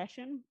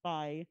suppression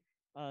by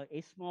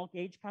a small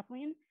gauge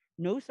coupling,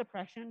 no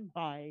suppression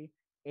by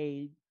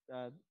the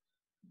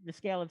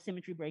scale of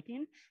symmetry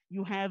breaking.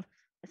 You have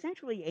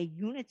essentially a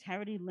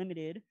unitarily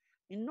limited,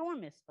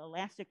 enormous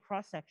elastic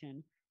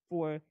cross-section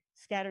for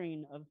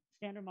scattering of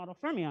standard model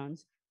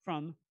fermions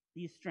from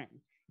these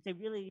strings. It's a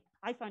really,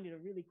 I find it a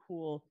really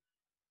cool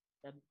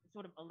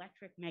sort of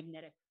electric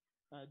magnetic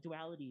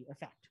duality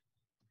effect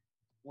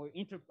or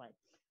interplay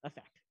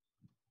effect.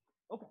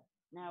 Okay,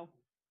 now,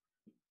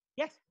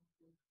 yes? Yes.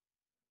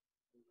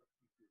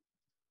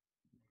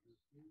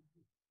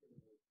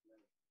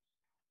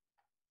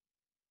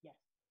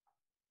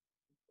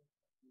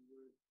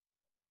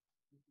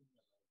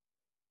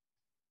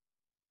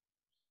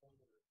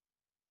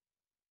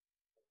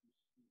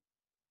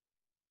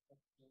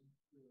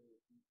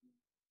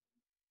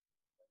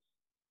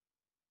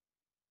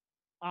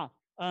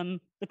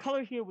 The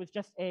color here was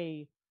just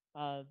a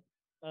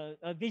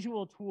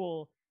visual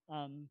tool,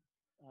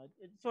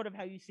 sort of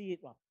how you see it,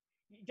 well,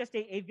 just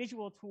a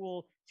visual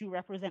tool to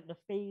represent the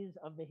phase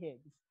of the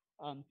Higgs,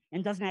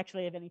 and doesn't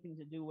actually have anything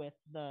to do with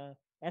the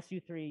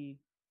SU3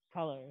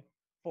 color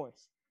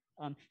force.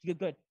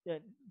 Good,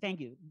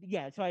 thank you.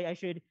 Yeah, so I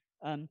should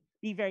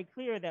be very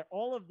clear that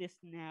all of this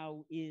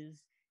now is,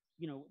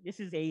 this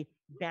is a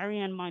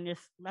baryon minus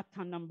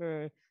lepton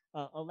number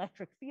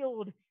electric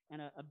field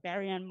and a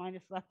baryon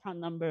minus lepton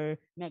number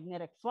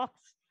magnetic flux.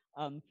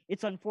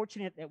 It's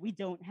unfortunate that we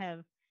don't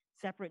have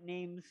separate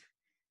names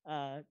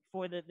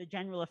for the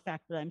general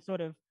effect, but I'm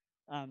sort of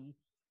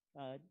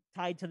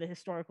tied to the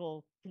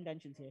historical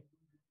conventions here.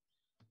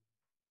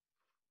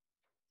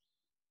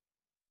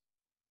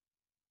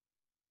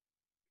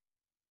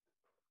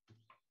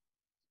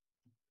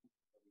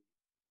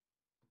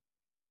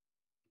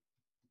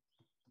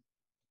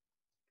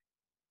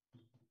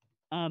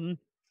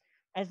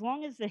 As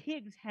long as the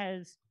Higgs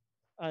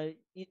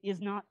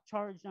is not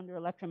charged under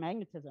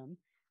electromagnetism,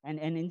 and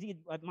indeed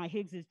my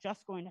Higgs is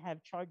just going to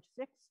have charge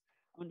 6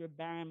 under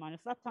baryon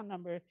minus lepton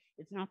number,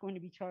 it's not going to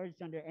be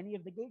charged under any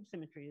of the gauge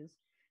symmetries,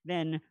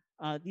 then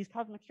these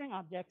cosmic string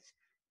objects,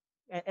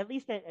 at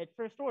least at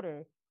first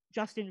order,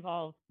 just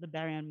involve the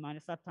baryon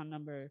minus lepton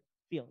number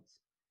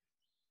fields.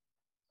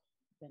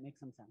 That makes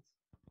some sense.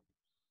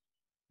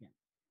 Yeah,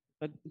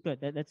 but good,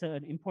 that's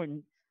an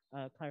important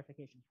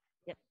clarification.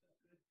 Yep.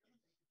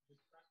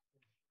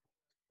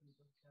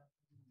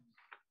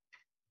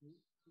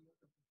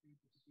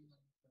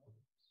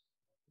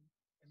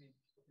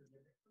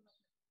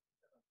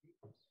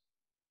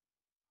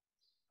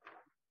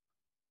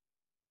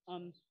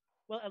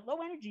 Well, at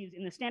low energies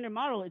in the standard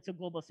model, it's a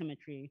global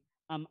symmetry.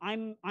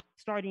 I'm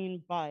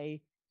starting by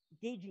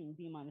gauging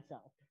B minus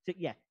L. So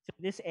yeah, so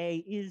this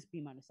A is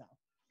B minus L.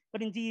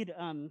 But indeed,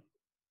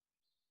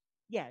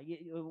 yeah,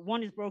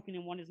 one is broken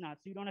and one is not.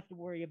 So you don't have to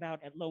worry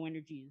about at low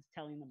energies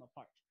telling them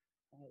apart,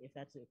 if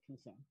that's a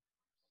concern.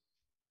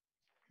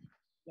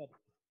 Good.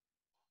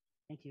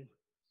 Thank you.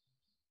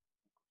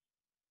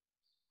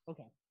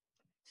 Okay.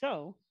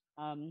 So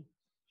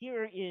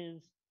here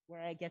is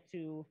where I get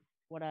to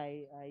what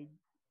I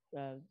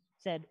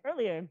said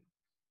earlier,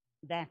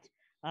 that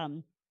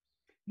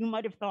you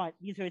might have thought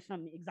these are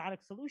some exotic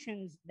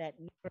solutions that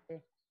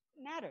never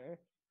matter,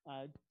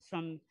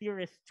 some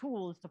theorist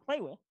tools to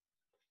play with.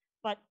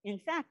 But in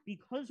fact,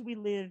 because we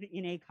live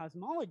in a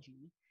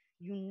cosmology,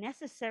 you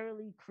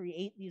necessarily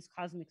create these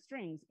cosmic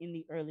strings in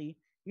the early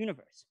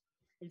universe.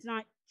 It's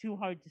not too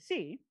hard to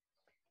see.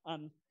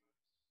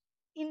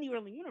 In the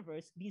early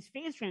universe, these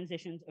phase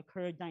transitions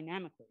occur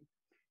dynamically.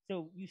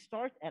 So you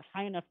start at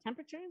high enough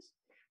temperatures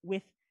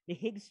with the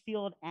Higgs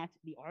field at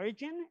the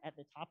origin, at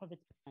the top of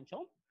its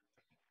potential.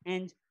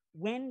 And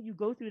when you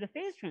go through the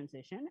phase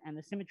transition and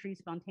the symmetry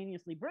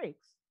spontaneously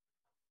breaks,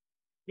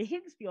 the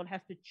Higgs field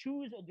has to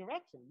choose a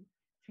direction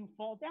to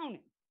fall down in.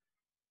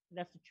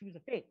 That's to choose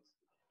a phase.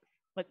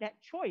 But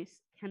that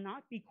choice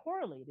cannot be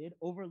correlated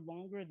over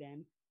longer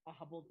than a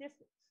Hubble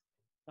distance.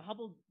 The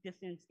Hubble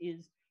distance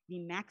is the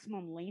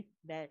maximum length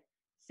that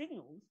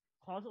signals,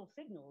 causal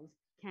signals,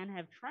 can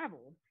have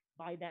traveled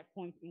by that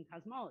point in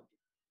cosmology.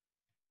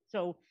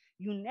 So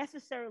you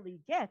necessarily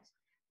get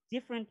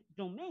different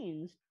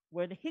domains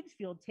where the Higgs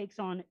field takes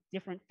on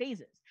different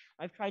phases.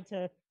 I've tried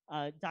to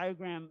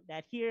diagram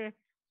that here.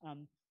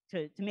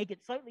 To make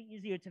it slightly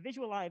easier to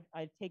visualize,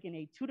 I've taken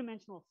a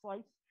two-dimensional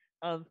slice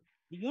of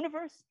the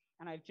universe,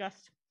 and I've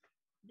just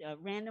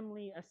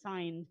randomly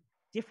assigned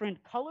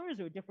different colors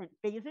or different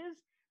phases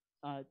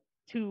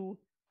to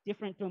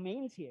different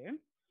domains here.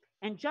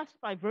 And just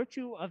by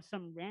virtue of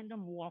some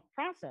random walk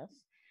process,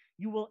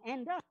 you will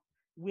end up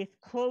with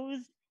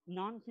closed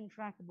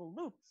non-contractible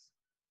loops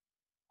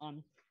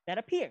that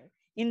appear.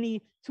 In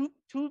the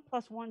two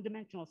plus one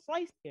dimensional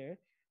slice here,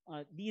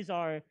 these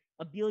are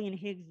abelian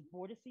Higgs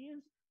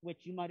vortices, which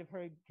you might have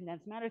heard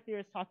condensed matter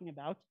theorists talking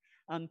about.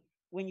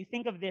 When you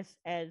think of this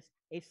as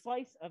a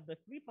slice of the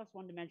 3 plus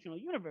 1 dimensional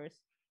universe,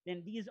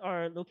 then these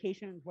are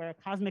locations where a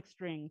cosmic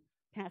string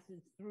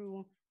passes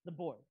through the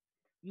board.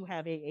 You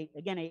have,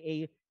 again,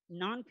 a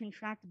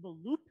non-contractible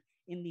loop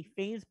in the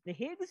phase of the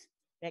Higgs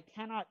that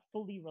cannot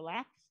fully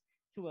relax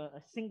to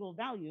a single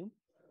value.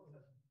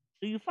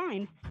 So you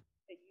find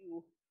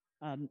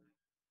that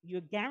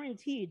you're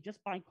guaranteed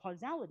just by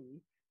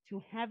causality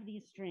to have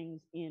these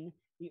strings in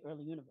the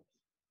early universe.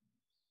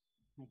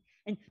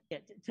 And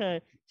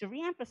to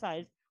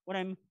reemphasize, what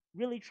I'm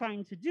really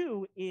trying to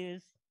do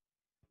is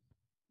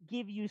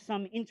give you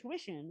some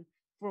intuition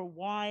for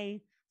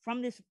why,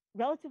 from this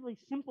relatively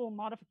simple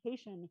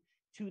modification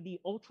to the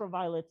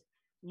ultraviolet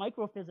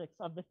microphysics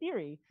of the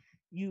theory,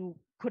 you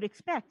could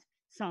expect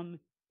some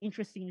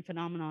interesting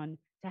phenomenon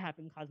to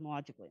happen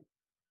cosmologically.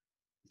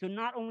 So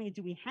not only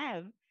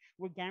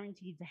we're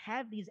guaranteed to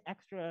have these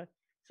extra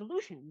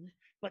solutions,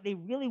 but they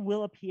really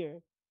will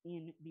appear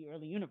in the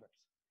early universe.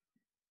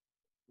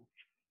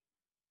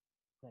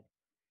 Good.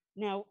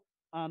 Now,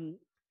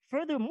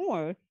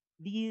 furthermore,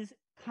 these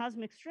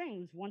cosmic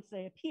strings, once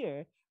they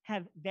appear,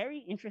 have very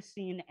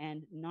interesting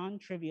and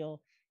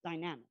non-trivial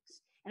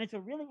dynamics. And it's a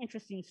really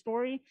interesting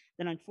story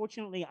that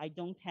unfortunately I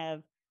don't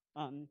have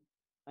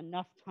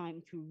enough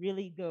time to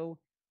really go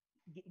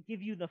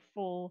give you the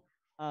full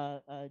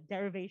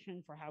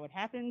derivation for how it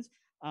happens.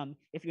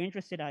 If you're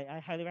interested,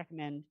 I highly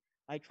recommend.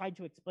 I tried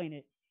to explain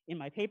it in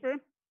my paper,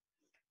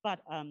 but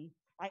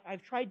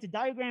I've tried to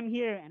diagram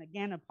here, and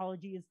again,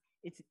 apologies,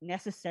 it's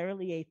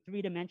necessarily a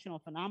three-dimensional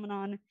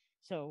phenomenon,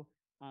 so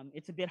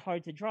it's a bit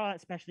hard to draw,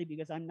 especially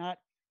because I'm not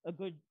a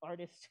good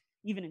artist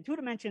even in 2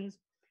 dimensions.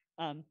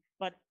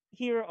 But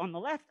here on the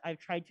left, I've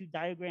tried to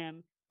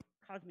diagram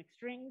cosmic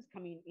strings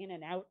coming in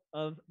and out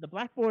of the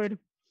blackboard,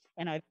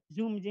 and I've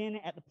zoomed in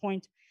at the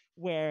point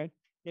where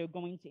they're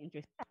going to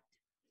intersect.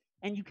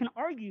 And you can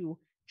argue,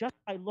 just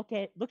by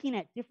looking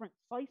at different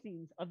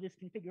slicings of this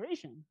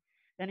configuration,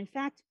 that in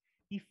fact,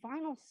 the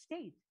final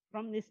state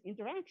from this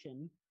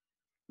interaction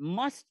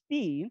must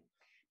be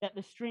that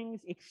the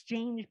strings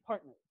exchange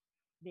partners.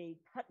 They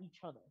cut each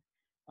other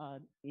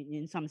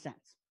in some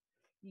sense.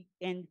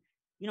 And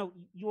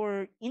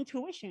your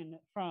intuition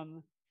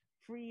from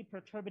free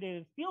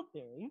perturbative field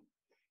theory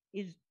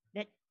is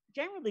that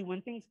generally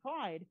when things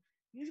collide,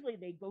 usually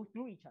they go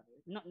through each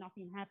other,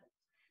 nothing happens.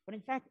 But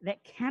in fact,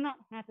 that cannot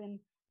happen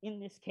in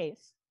this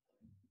case.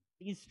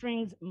 These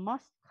strings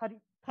must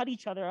cut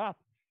each other up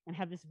and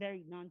have this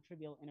very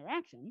non-trivial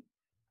interaction.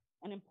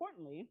 And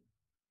importantly,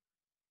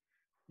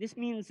 this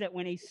means that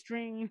when a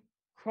string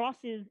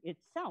crosses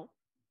itself,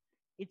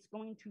 it's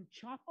going to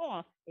chop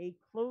off a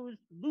closed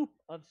loop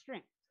of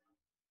strings.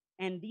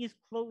 And these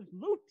closed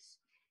loops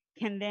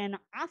can then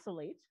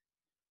oscillate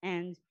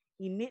and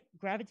emit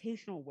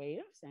gravitational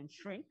waves and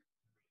shrink,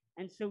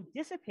 and so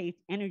dissipate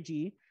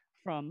energy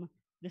from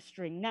the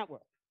string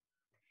network.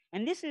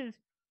 And this is,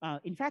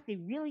 in fact, a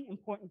really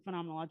important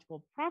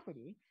phenomenological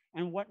property,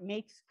 and what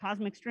makes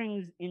cosmic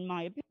strings, in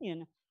my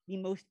opinion, the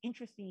most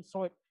interesting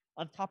sort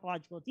of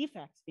topological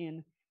defects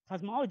in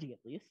cosmology, at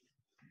least.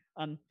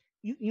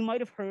 You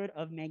might have heard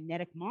of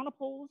magnetic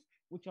monopoles,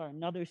 which are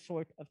another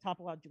sort of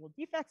topological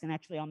defects, and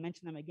actually I'll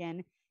mention them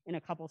again in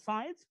a couple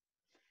slides.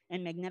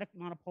 And magnetic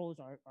monopoles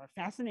are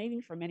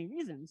fascinating for many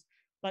reasons,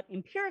 but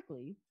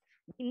empirically,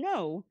 we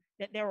know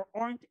that there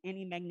aren't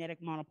any magnetic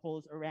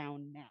monopoles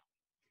around now.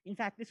 In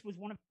fact, this was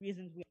one of the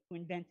reasons we had to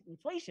invent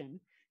inflation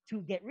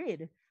to get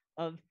rid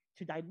of,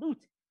 to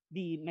dilute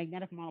the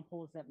magnetic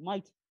monopoles that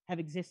might have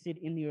existed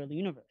in the early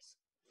universe.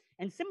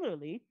 And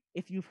similarly,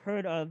 if you've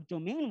heard of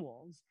domain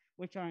walls,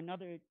 which are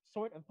another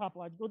sort of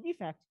topological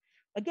defect,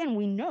 again,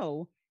 we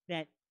know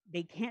that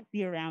they can't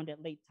be around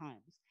at late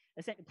times.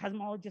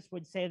 Cosmologists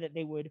would say that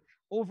they would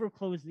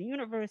overclose the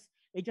universe.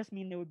 They just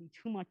mean there would be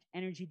too much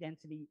energy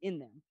density in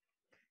them.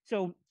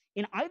 So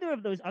in either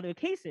of those other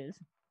cases,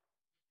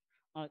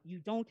 you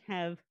don't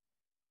have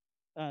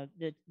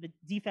the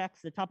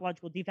defects, the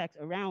topological defects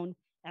around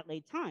at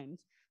late times,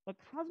 but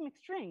cosmic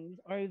strings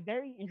are a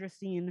very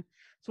interesting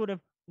sort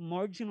of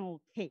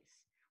marginal case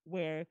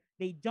where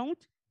they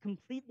don't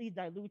completely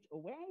dilute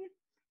away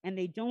and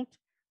they don't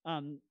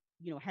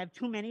have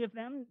too many of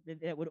them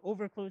that would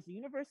overclose the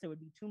universe. There would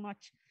be too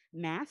much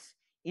mass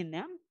in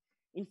them.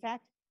 In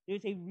fact,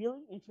 there's a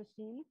really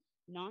interesting,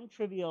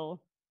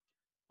 non-trivial,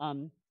 a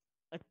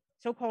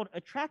so-called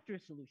attractor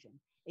solution,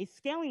 a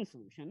scaling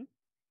solution,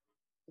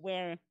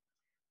 where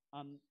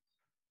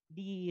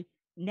the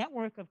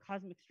network of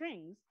cosmic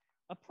strings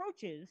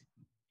approaches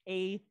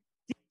a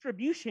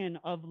distribution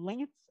of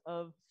lengths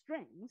of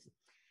strings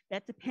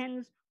that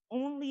depends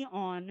only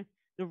on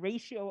the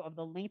ratio of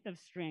the length of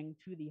string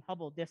to the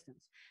Hubble distance.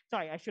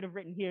 Sorry, I should have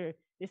written here,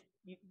 this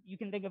you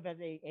can think of as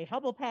a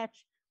Hubble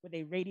patch with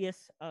a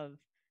radius of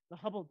the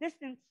Hubble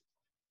distance.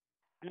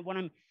 And what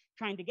I'm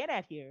trying to get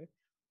at here,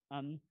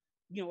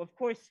 of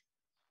course,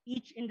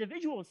 each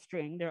individual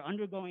string, they're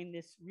undergoing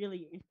this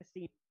really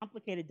interesting,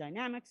 complicated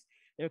dynamics.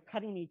 They're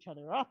cutting each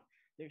other up,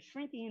 they're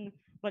shrinking,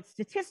 but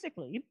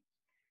statistically,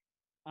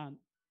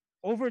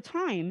 over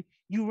time,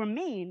 you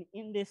remain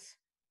in this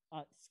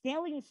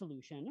scaling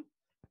solution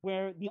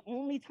where the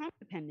only time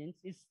dependence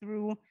is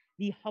through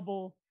the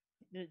Hubble,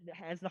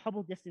 as the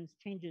Hubble distance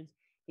changes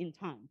in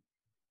time.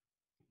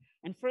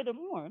 And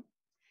furthermore,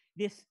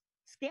 this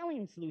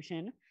scaling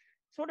solution,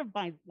 sort of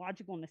by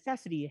logical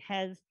necessity,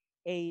 has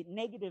a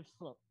negative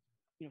slope.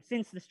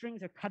 Since the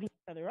strings are cutting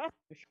each other up,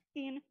 they're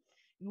shrinking,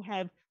 you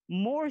have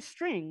more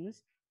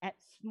strings at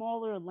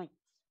smaller lengths.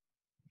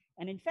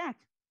 And in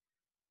fact,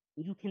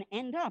 you can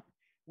end up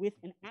with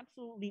an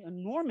absolutely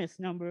enormous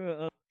number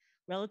of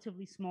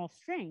relatively small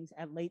strings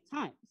at late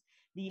times.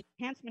 The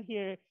enhancement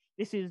here,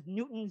 this is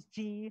Newton's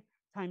G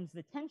times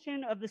the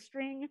tension of the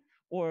string,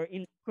 or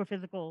in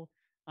physical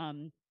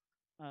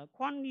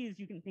quantities,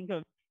 you can think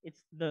of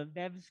it's the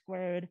𝗣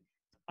squared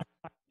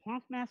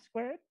Planck mass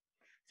squared.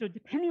 So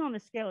depending on the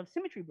scale of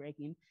symmetry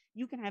breaking,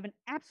 you can have an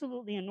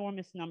absolutely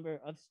enormous number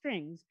of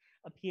strings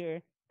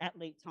appear at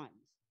late times.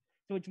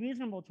 So it's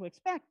reasonable to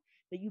expect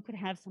that you could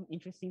have some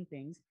interesting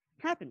things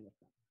happen with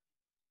them.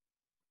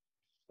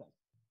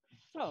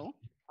 So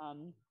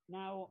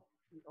now,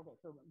 okay,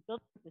 so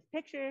build this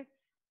picture.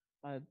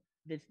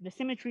 The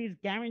symmetries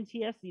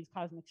guarantee us these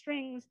cosmic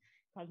strings.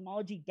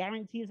 Cosmology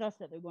guarantees us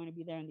that they're going to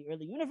be there in the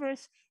early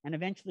universe, and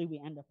eventually we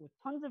end up with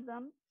tons of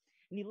them.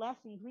 And the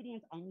last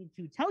ingredient I need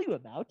to tell you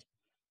about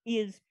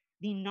is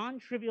the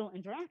non-trivial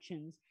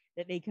interactions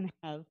that they can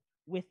have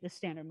with the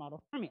standard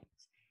model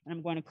fermions. And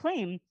I'm going to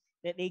claim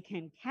that they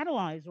can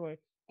catalyze or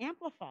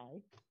amplify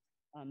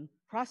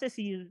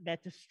processes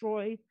that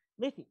destroy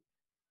lithium.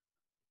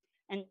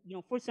 And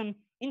for some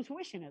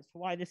intuition as to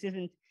why this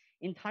isn't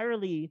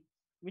entirely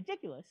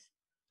ridiculous,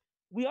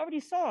 we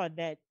already saw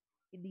that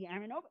in the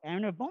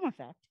Aharonov-Bohm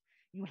effect,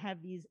 you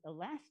have these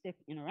elastic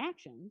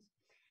interactions,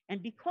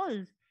 and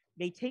because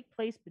they take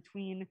place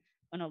between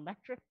an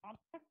electric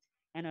object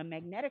and a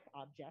magnetic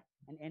object,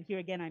 and here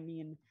again I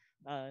mean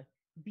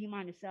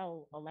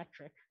B-L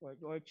electric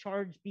or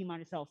charged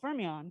B-L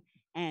fermion,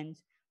 and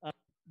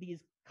these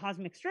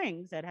cosmic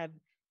strings that have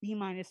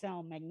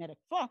B-L magnetic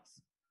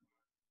flux,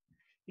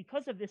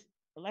 because of this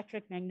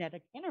electric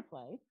magnetic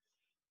interplay,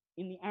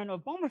 in the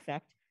Aharonov-Bohm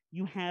effect,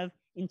 you have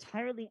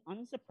entirely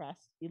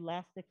unsuppressed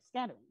elastic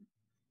scattering.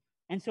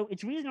 And so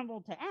it's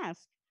reasonable to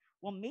ask,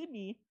 well,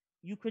 maybe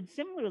you could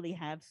similarly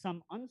have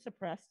some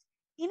unsuppressed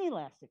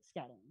inelastic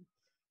scattering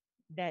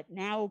that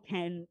now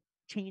can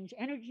change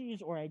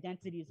energies or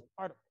identities of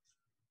particles.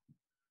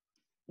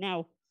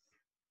 Now,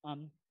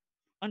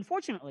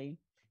 unfortunately,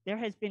 there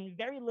has been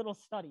very little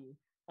study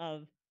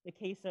of the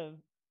case of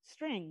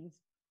strings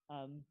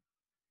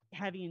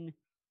having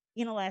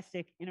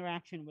inelastic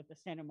interaction with the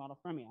standard model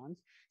fermions.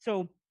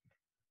 So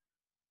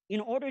in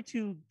order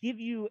to give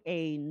you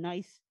a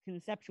nice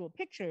conceptual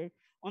picture,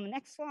 on the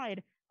next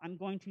slide, I'm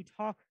going to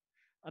talk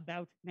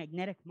about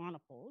magnetic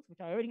monopoles, which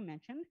I already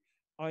mentioned,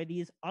 are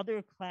these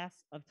other class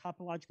of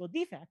topological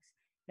defects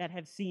that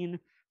have seen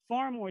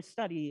far more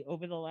study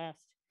over the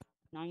last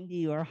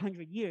 90 or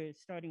 100 years,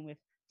 starting with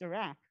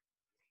Dirac.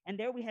 And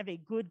there we have a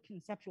good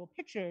conceptual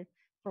picture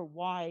for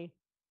why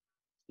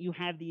you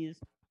have these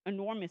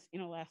enormous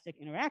inelastic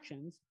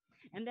interactions.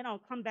 And then I'll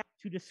come back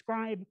to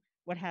describe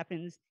what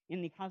happens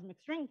in the cosmic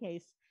string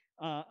case.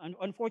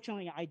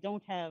 Unfortunately, I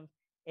don't have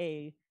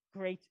a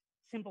great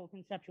simple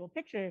conceptual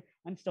picture.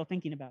 I'm still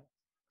thinking about it.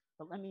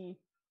 But let me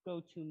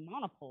go to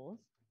monopoles,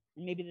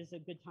 and maybe this is a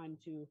good time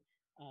to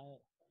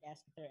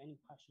ask if there are any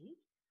questions.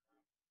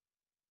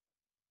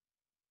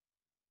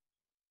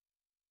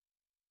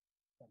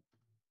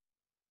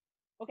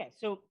 Okay,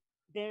 so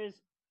there's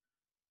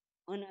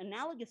an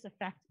analogous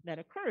effect that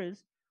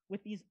occurs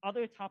with these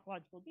other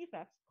topological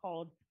defects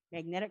called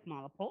magnetic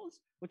monopoles,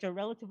 which are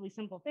relatively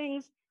simple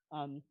things.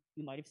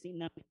 You might have seen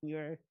them in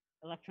your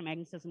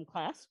electromagnetism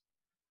class,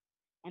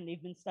 and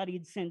they've been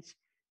studied since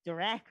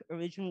Dirac,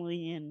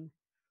 originally in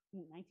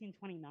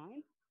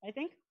 1929, I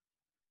think.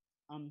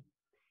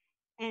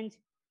 And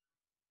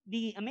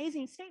the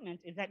amazing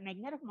statement is that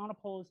magnetic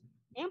monopoles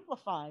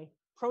amplify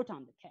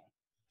proton decay.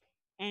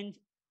 And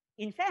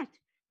in fact,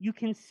 you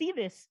can see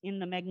this in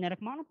the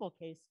magnetic monopole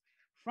case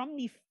from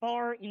the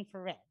far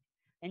infrared,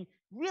 and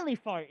really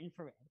far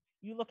infrared.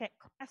 You look at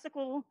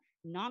classical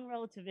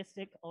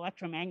non-relativistic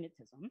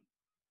electromagnetism,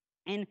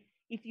 and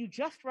if you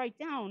just write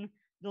down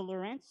the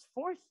Lorentz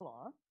force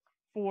law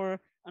for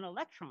an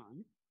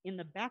electron, in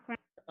the background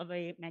of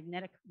a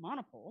magnetic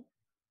monopole,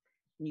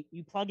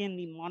 you plug in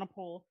the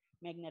monopole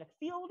magnetic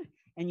field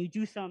and you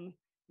do some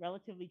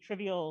relatively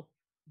trivial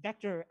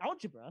vector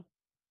algebra,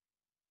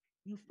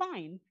 you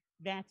find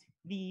that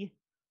the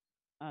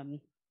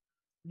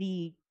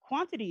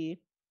quantity,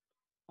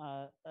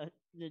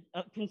 the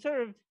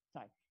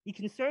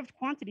conserved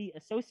quantity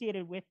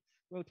associated with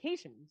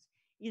rotations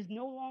is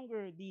no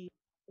longer the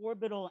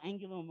orbital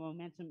angular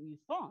momentum you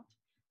thought,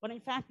 but in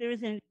fact, there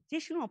is an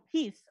additional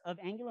piece of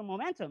angular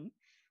momentum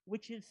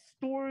which is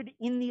stored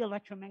in the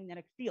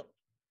electromagnetic field.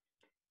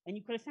 And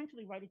you could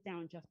essentially write it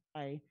down just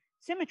by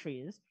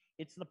symmetries.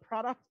 It's the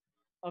product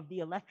of the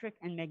electric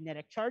and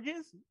magnetic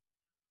charges,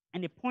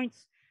 and it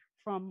points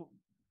from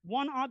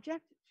one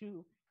object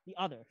to the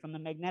other, from the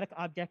magnetic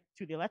object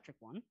to the electric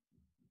one.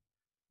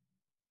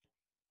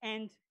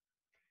 And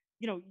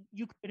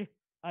you could,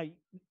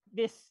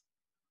 this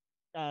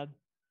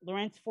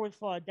Lorentz-Force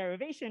law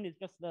derivation is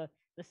just the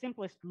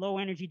simplest low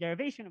energy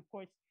derivation. Of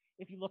course,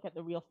 if you look at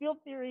the real field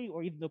theory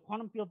or even the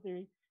quantum field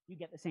theory, you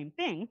get the same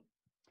thing.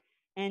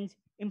 And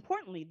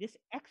importantly, this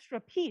extra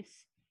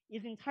piece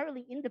is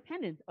entirely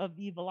independent of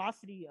the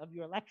velocity of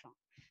your electron.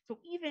 So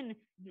even,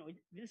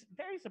 this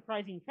very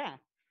surprising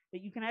fact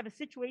that you can have a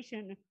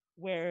situation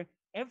where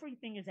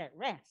everything is at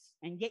rest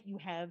and yet you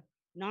have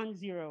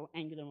non-zero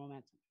angular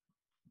momentum.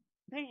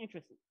 Very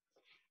interesting.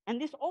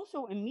 And this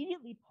also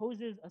immediately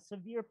poses a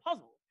severe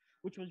puzzle,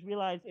 which was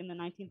realized in the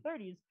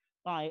 1930s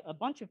by a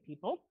bunch of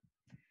people,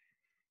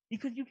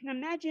 because you can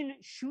imagine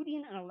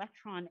shooting an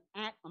electron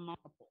at a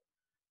monopole.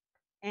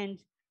 And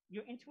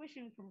your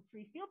intuition from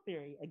free field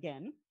theory,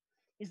 again,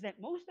 is that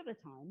most of the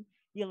time,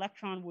 the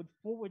electron would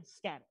forward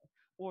scatter,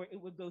 or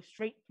it would go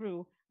straight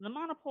through the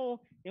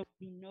monopole, there would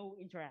be no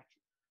interaction.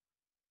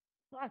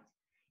 But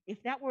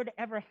if that were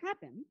to ever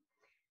happen,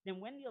 then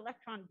when the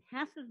electron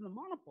passes the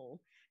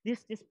monopole, this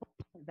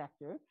displacement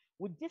vector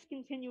would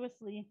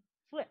discontinuously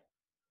flip,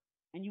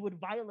 and you would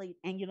violate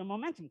angular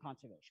momentum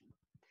conservation.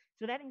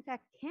 So that in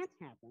fact can't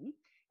happen,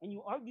 and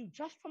you argue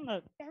just from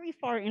the very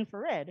far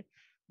infrared,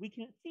 we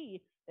can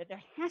see that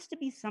there has to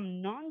be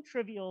some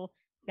non-trivial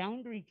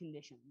boundary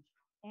conditions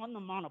on the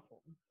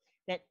monopole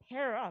that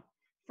pair up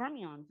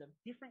fermions of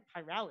different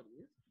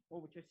chiralities, or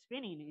which are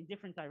spinning in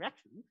different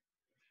directions,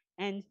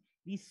 and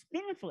the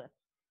spin flip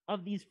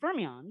of these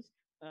fermions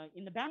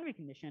in the boundary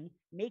condition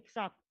makes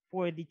up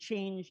for the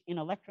change in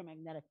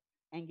electromagnetic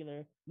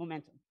angular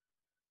momentum.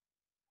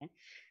 Okay?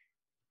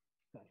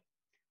 Good.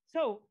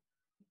 So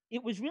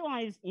it was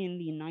realized in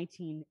the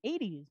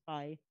 1980s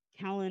by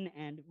Kalin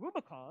and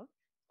Rubikov,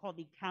 called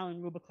the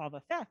Kalin-Rubikov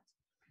effect,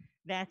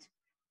 that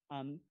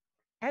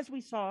as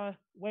we saw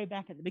way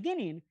back at the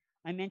beginning,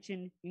 I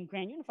mentioned in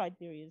grand unified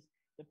theories,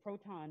 the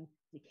proton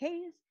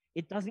decays.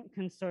 It doesn't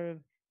conserve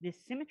this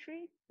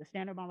symmetry, the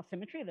standard model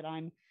symmetry that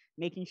I'm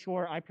making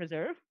sure I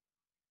preserve.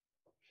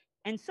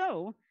 And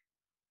so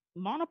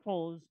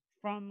monopoles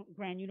from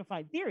grand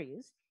unified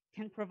theories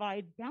can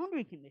provide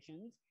boundary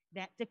conditions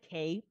that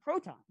decay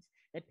protons,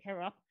 that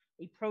pair up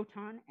a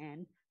proton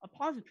and a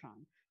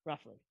positron,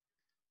 roughly.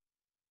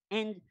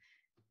 And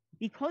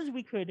because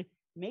we could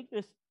make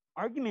this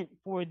argument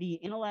for the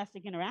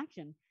inelastic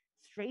interaction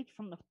straight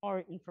from the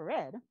far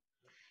infrared,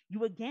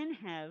 you again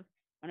have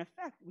an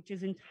effect which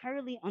is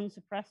entirely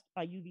unsuppressed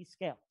by UV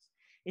scales.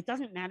 It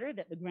doesn't matter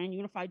that the grand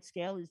unified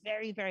scale is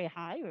very, very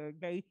high or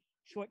very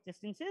short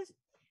distances.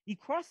 The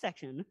cross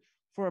section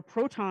for a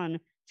proton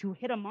to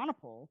hit a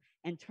monopole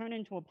and turn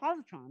into a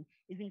positron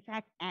is in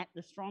fact at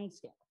the strong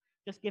scale,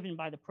 just given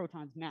by the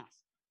proton's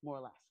mass, more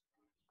or less.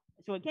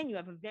 So again, you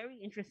have a very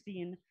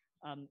interesting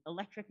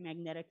electric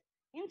magnetic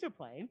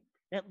interplay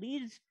that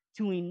leads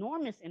to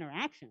enormous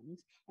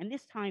interactions, and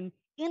this time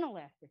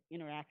inelastic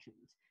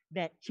interactions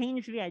that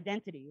change the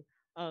identity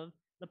of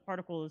the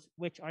particles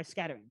which are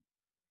scattering.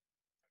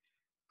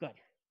 Good.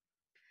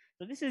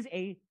 So this is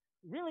a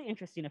really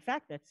interesting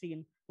effect that's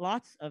seen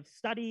lots of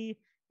study,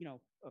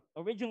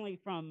 originally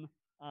from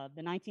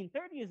the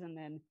 1930s, and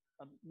then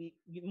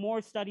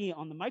more study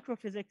on the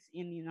microphysics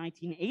in the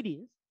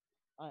 1980s,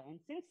 and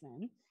since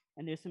then.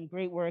 And there's some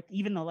great work,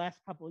 even the last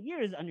couple of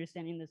years,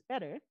 understanding this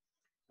better.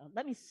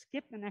 Let me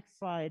skip the next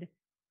slide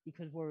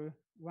because we're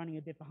running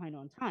a bit behind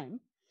on time.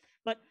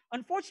 But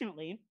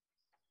unfortunately,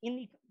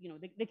 in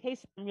the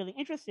case I'm really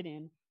interested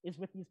in is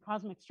with these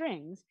cosmic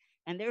strings,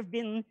 and there have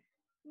been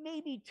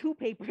maybe 2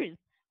 papers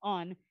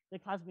on the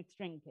cosmic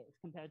string case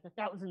compared to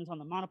thousands on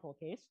the monopole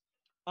case.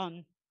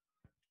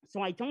 So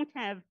I don't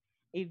have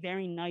a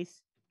very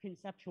nice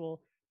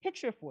conceptual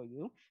picture for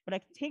you, but I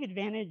can take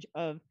advantage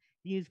of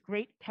these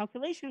great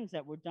calculations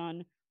that were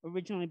done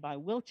originally by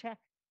Wilczek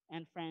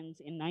and friends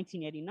in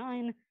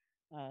 1989,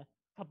 a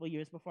couple of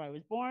years before I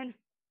was born.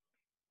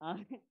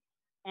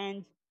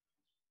 And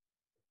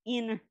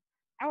in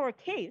our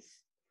case,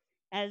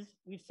 as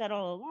we've said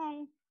all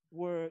along,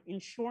 we're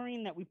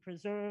ensuring that we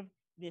preserve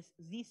this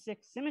Z6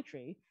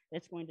 symmetry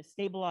that's going to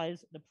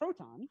stabilize the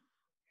proton.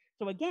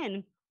 So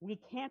again, we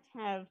can't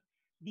have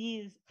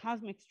these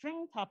cosmic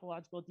string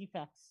topological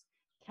defects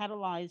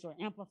catalyze or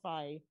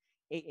amplify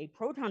a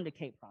proton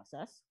decay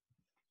process,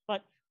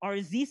 but our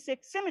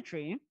Z6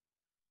 symmetry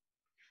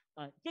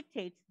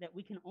dictates that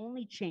we can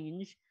only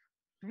change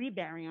 3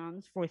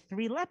 baryons for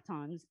 3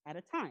 leptons at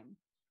a time.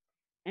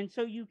 And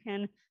so you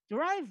can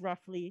derive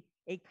roughly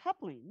a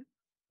coupling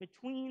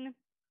between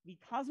the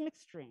cosmic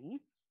string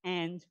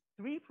and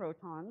 3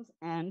 protons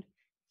and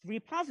 3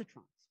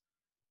 positrons.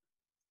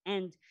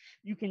 And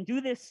you can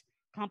do this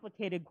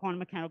complicated quantum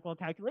mechanical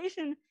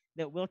calculation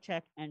that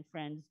Wilczek and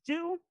friends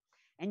do.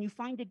 And you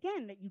find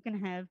again that you can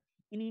have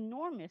an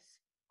enormous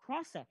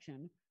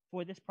cross-section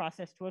for this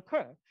process to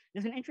occur.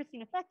 There's an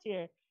interesting effect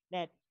here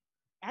that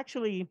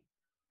actually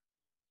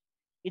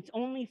it's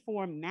only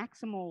for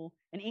maximal,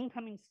 an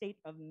incoming state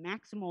of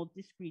maximal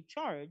discrete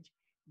charge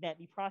that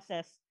the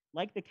process,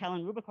 like the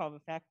Kalin-Rubikov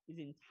effect, is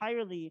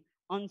entirely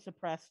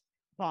unsuppressed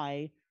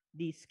by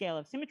the scale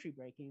of symmetry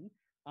breaking.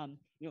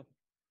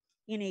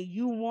 In a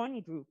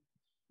U1 group,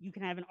 you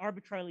can have an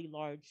arbitrarily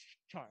large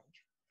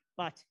charge,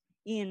 but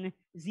in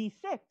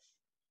Z6,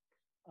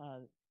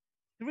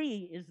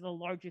 3 is the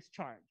largest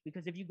charge,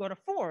 because if you go to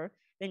 4,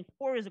 then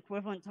 4 is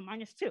equivalent to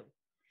 -2.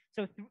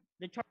 So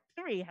the charge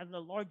 3 has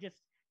the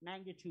largest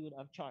magnitude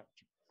of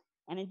charge.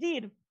 And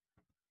indeed,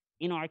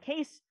 in our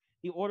case,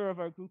 the order of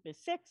our group is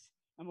 6,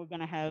 and we're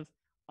going to have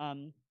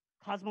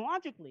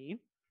cosmologically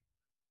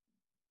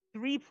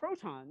 3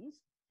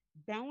 protons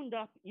bound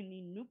up in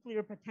the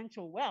nuclear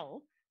potential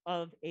well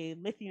of a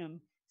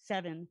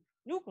lithium-7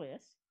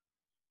 nucleus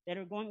that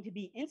are going to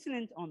be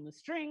incident on the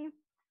string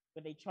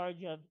with a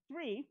charge of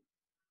 3.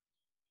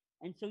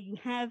 And so you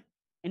have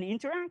an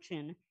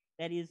interaction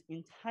that is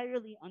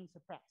entirely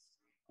unsuppressed.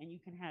 And you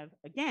can have,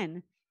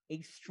 again,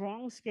 a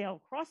strong scale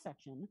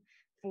cross-section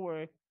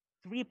for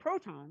 3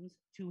 protons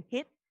to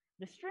hit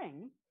the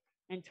string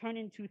and turn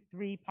into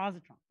 3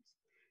 positrons.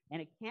 And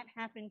it can't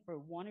happen for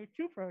 1 or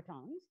 2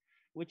 protons,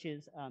 which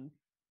is,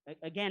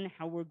 again,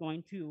 how we're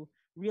going to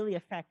really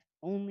affect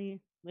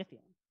only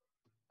lithium.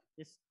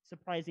 This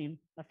surprising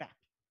effect.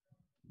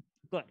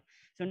 Good.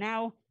 So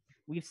now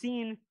we've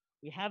seen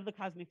we have the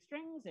cosmic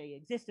strings. They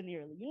exist in the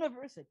early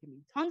universe. There can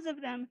be tons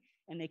of them,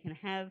 and they can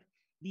have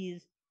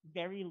these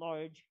very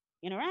large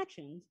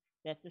interactions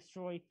that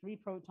destroy 3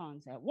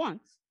 protons at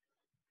once.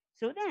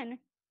 So then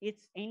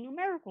it's a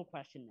numerical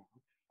question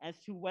now as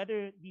to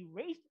whether the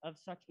rate of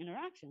such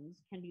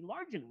interactions can be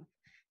large enough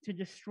to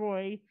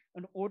destroy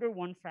an order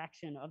 1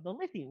 fraction of the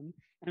lithium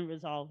and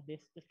resolve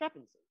this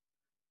discrepancy.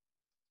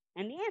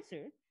 And the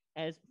answer,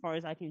 as far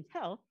as I can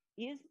tell,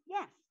 is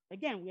yes.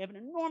 Again, we have an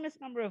enormous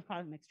number of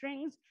cosmic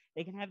strings.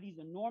 They can have these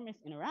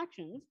enormous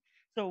interactions.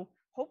 So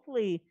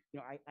hopefully,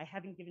 I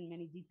haven't given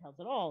many details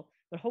at all,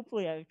 but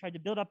hopefully I've tried to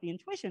build up the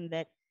intuition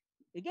that,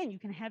 again, you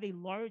can have a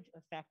large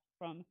effect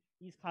from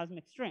these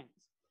cosmic strings.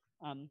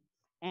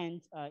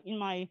 In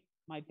my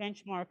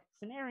benchmark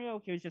scenario,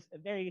 here's just a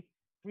very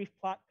brief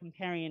plot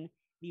comparing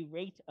the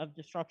rate of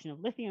destruction of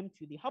lithium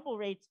to the Hubble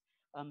rate.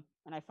 And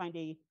I find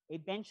a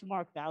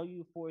benchmark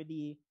value for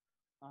the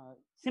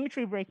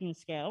symmetry breaking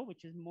scale,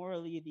 which is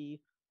morally the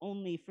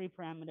only free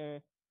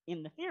parameter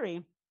in the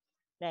theory,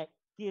 that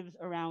gives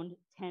around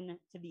 10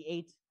 to the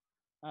 8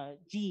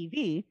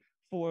 GeV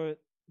for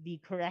the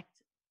correct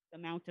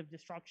amount of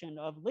destruction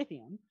of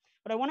lithium.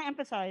 But I want to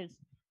emphasize,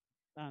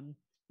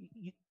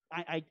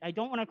 I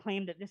don't want to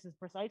claim that this is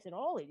precise at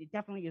all. It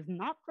definitely is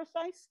not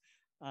precise.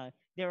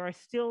 There are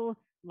still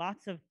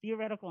lots of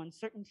theoretical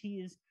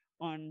uncertainties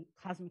on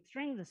cosmic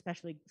strings,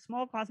 especially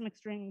small cosmic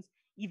strings,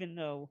 even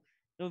though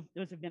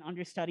those have been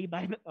understudied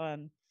by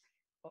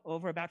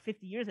over about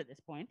 50 years at this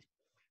point.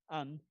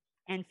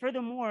 And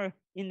furthermore,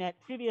 in that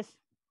previous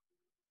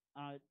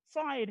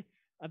slide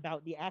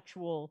about the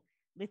actual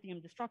lithium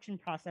destruction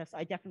process,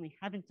 I definitely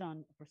haven't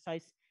done a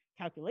precise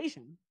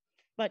calculation.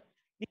 But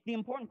the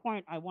important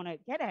point I want to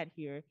get at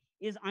here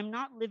is I'm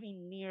not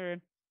living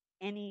near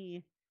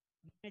any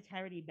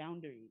unitarity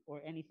boundary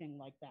or anything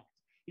like that.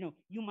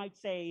 You might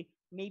say,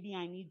 maybe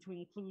I need to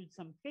include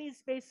some phase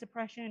space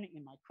suppression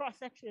in my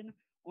cross-section,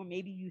 or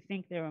maybe you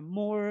think there are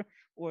more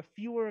or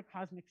fewer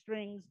cosmic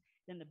strings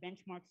than the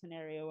benchmark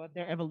scenario of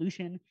their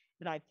evolution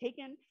that I've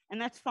taken,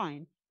 and that's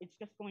fine. It's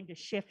just going to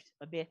shift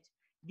a bit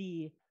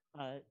the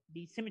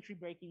symmetry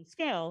breaking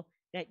scale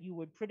that you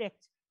would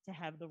predict to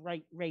have the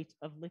right rate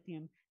of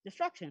lithium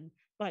destruction,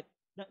 but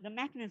the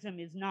mechanism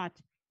is not,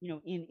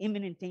 in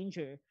imminent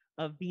danger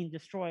of being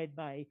destroyed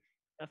by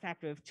a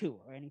factor of 2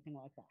 or anything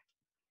like that.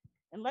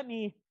 And let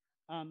me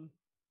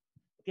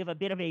give a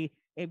bit of a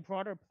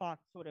broader plot,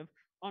 sort of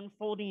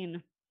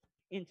unfolding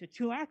into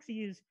 2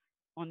 axes.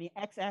 On the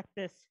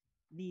x-axis,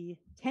 the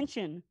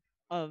tension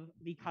of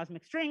the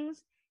cosmic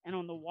strings, and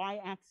on the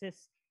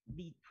y-axis,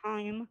 the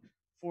time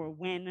for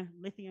when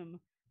lithium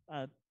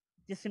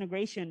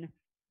disintegration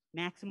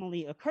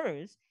maximally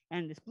occurs.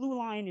 And this blue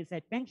line is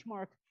that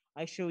benchmark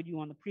I showed you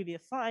on the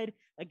previous slide.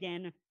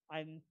 Again,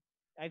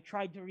 I've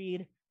tried to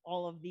read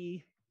all of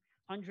the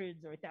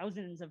hundreds or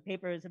thousands of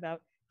papers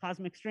about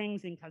cosmic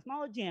strings in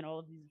cosmology and all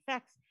of these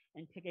effects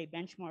and pick a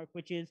benchmark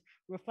which is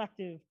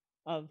reflective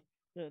of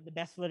the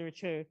best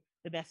literature,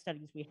 the best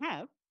studies we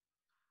have.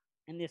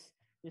 And this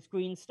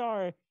green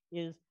star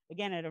is,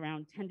 again, at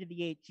around 10 to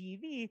the 8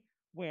 GeV,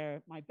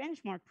 where my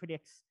benchmark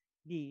predicts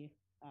the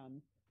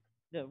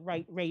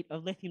right rate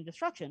of lithium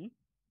destruction.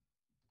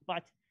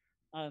 But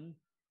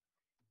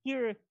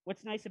here,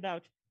 what's nice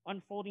about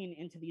unfolding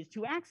into these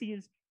two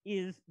axes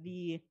is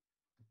the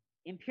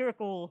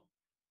empirical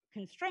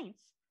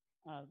constraints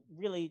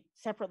really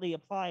separately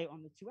apply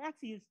on the two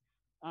axes.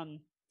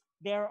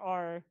 There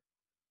are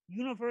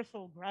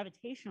universal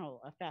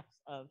gravitational effects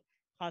of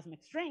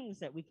cosmic strings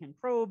that we can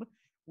probe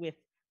with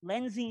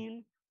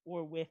lensing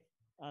or with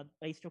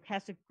a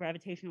stochastic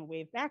gravitational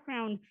wave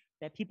background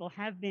that people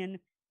have been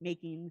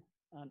making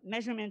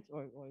measurements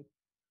or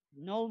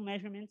null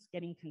measurements,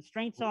 getting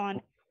constraints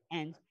on,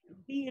 and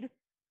indeed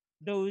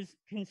those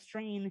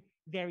constrain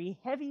very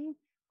heavy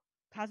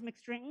cosmic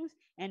strings.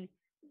 And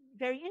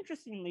very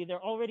interestingly,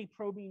 they're already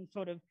probing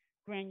sort of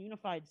grand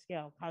unified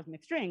scale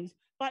cosmic strings.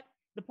 But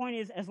the point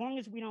is, as long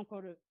as we don't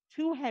go to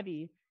too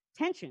heavy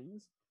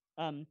tensions,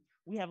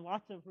 we have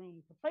lots of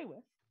room to play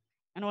with.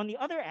 And on the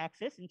other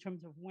axis, in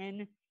terms of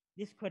when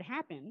this could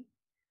happen,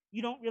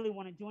 you don't really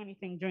want to do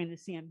anything during the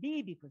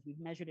CMB because we've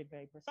measured it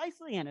very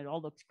precisely and it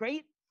all looks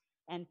great.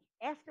 And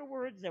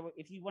afterwards,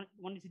 if you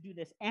wanted to do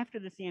this after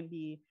the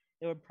CMB,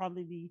 there would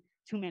probably be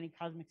too many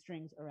cosmic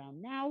strings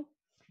around now.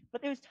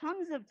 But there's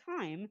tons of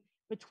time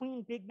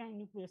between Big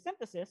Bang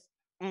nucleosynthesis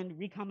and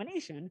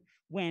recombination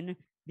when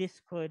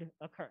this could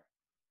occur.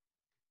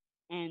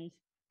 And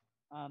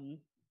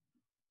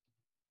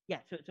yeah,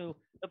 so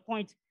the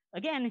point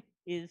again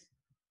is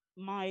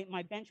my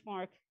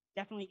benchmark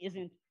definitely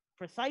isn't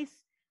precise,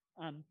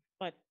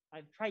 but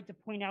I've tried to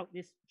point out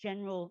this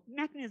general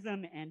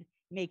mechanism and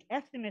make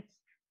estimates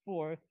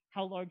for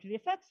how large the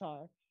effects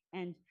are.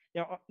 And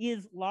there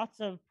is lots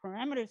of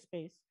parameter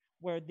space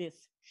where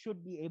this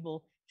should be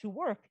able to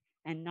work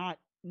and not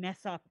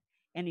mess up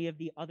any of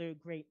the other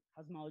great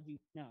cosmology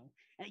we know.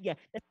 And yeah,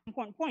 that's an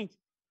important point.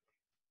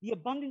 The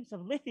abundance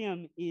of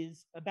lithium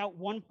is about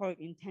 1 part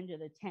in 10 to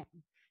the 10.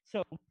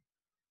 So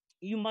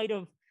you might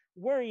have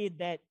worried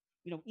that,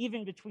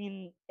 even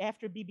between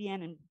after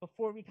BBN and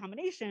before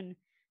recombination,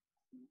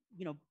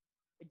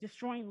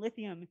 destroying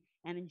lithium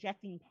and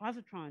injecting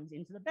positrons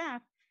into the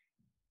bath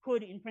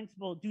could in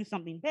principle do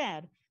something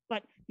bad.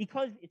 But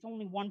because it's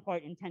only 1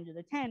 part in 10 to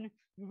the 10,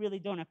 you really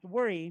don't have to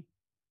worry.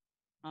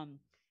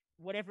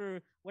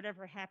 Whatever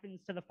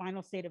happens to the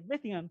final state of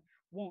lithium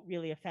won't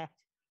really affect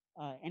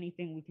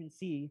anything we can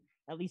see,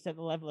 at least at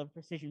the level of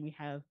precision we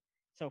have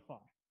so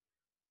far.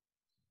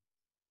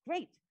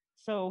 Great.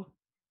 So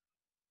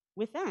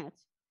with that,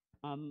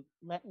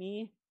 let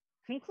me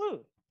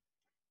conclude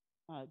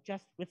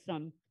just with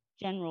some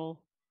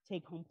general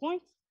take-home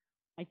points.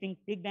 I think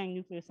Big Bang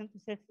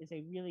nucleosynthesis is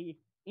a really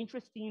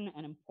interesting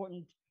and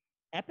important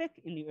epoch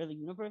in the early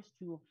universe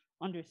to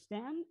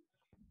understand.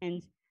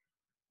 And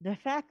the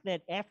fact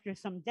that after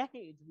some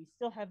decades, we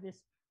still have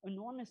this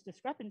enormous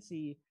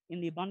discrepancy in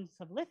the abundance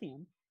of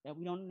lithium that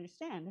we don't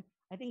understand,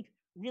 I think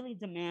really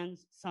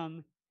demands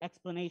some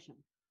explanation.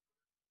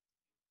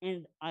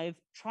 And I've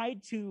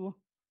tried to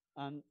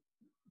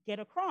get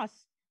across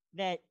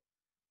that,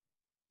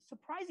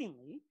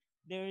 surprisingly,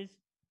 there's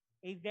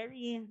a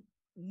very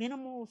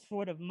minimal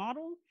sort of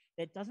model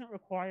that doesn't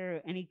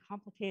require any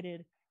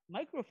complicated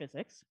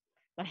microphysics,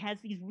 but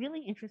has these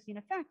really interesting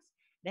effects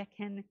that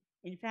can,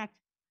 in fact,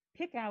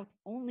 pick out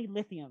only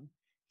lithium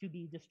to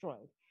be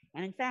destroyed.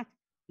 And in fact,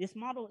 this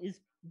model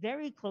is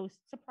very close,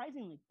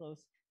 surprisingly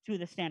close to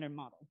the standard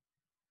model.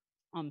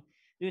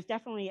 There's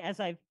definitely, as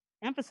I've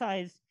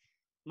emphasized,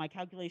 my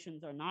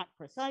calculations are not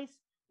precise.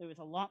 There is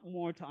a lot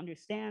more to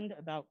understand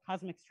about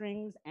cosmic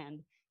strings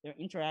and their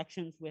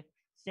interactions with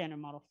standard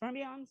model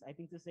fermions. I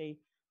think this is a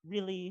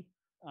really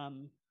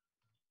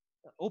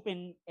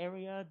open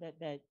area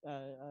that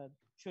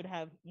should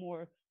have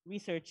more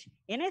research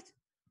in it.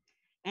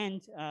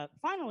 And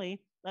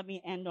finally, let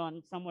me end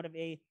on somewhat of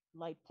a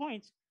light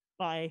point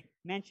by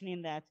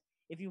mentioning that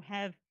if you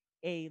have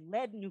a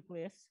lead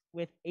nucleus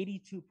with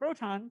 82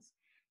 protons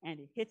and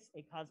it hits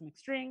a cosmic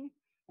string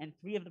and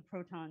 3 of the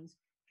protons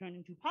turn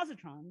into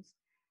positrons,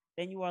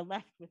 then you are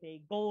left with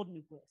a gold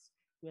nucleus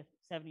with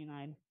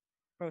 79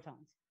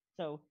 protons.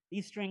 So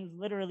these strings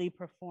literally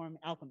perform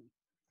alchemy.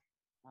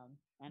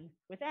 And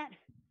with that,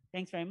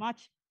 thanks very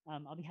much.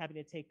 I'll be happy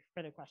to take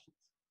further questions.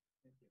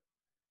 Thank you.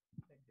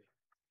 Thank you.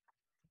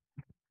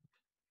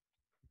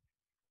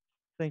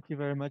 Thank you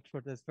very much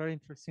for this very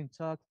interesting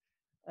talk.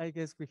 I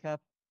guess we have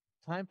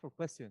time for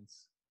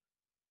questions.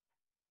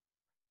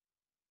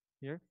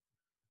 Here.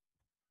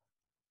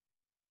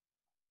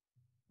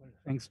 Well,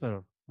 thanks for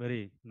a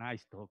very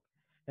nice talk.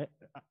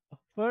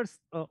 First,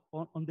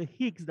 on the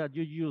Higgs that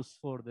you use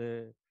for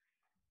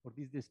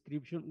this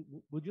description,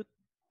 would you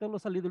tell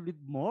us a little bit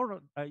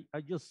more?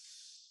 I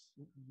just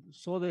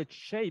saw the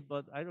shape,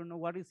 but I don't know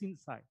what is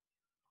inside.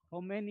 How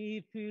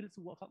many fields?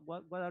 What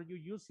are you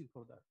using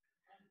for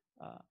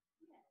that?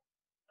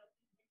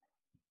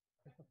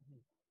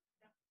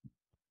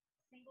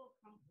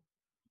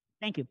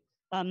 Thank you.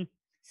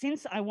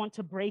 Since I want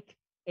to break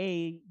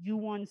a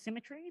U1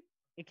 symmetry,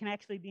 it can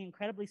actually be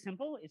incredibly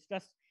simple. It's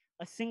just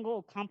a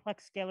single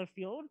complex scalar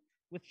field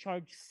with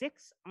charge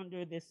 6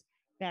 under this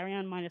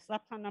baryon minus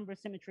lepton number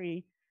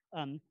symmetry,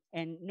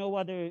 and no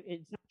other,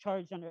 it's not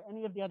charged under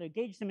any of the other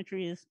gauge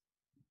symmetries.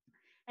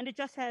 And it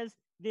just has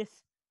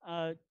this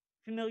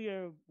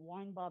familiar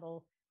wine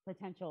bottle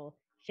potential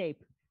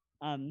shape.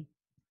 And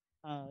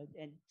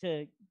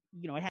to,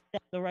 it has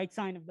the right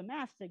sign of the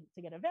mass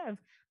to get a VEV,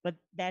 but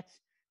that's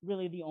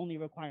really the only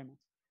requirement.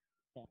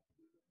 Yeah.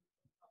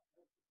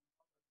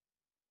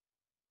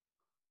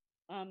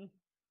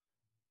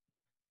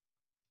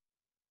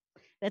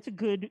 That's a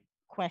good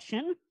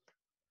question.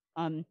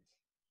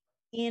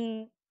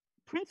 In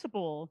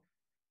principle,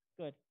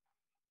 good.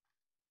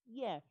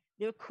 Yeah,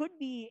 there could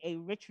be a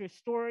richer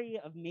story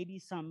of maybe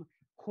some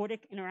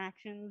quartic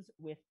interactions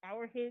with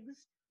our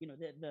Higgs,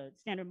 the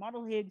standard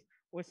model Higgs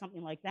or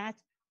something like that.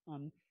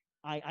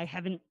 I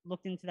haven't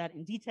looked into that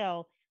in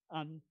detail.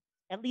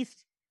 At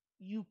least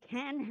you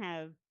can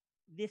have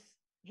this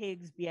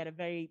Higgs be at a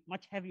very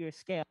much heavier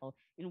scale,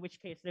 in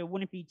which case there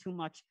wouldn't be too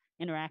much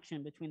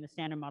interaction between the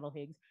standard model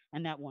Higgs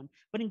and that one.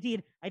 But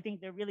indeed, I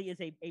think there really is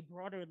a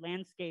broader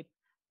landscape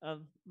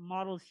of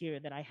models here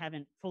that I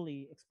haven't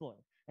fully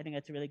explored. I think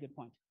that's a really good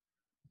point.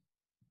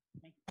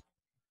 Thank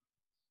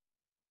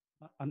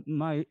you. And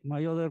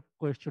my other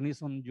question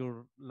is on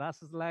your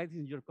last slide,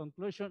 in your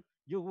conclusion,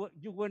 you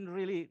went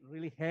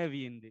really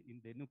heavy in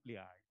the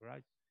nuclei,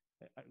 right?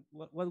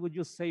 What would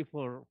you say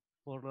for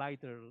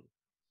lighter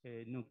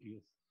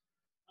nucleus?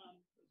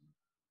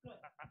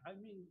 I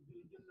mean,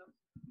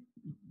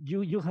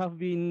 you have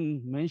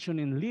been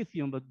mentioning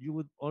lithium, but you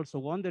would also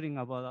wondering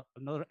about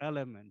another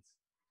elements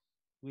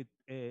with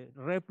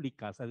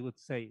replicas, I would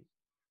say.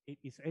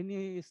 Is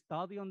any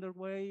study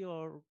underway,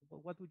 or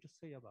what would you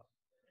say about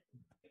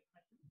it?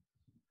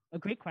 A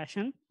great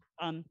question.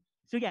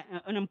 So yeah,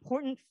 an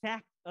important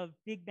fact of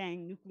Big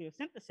Bang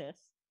nucleosynthesis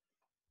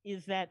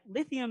is that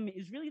lithium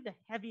is really the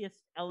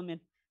heaviest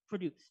element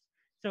produced.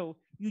 So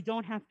you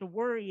don't have to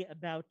worry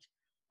about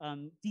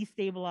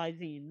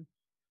destabilizing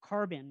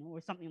carbon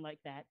or something like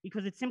that,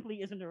 because it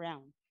simply isn't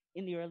around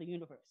in the early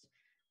universe.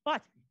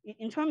 But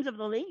in terms of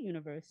the late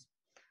universe,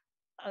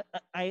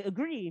 I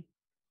agree.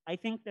 I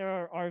think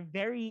there are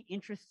very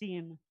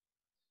interesting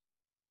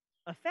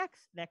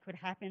effects that could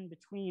happen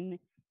between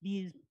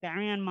these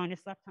baryon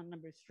minus lepton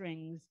number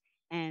strings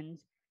and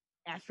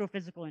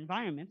astrophysical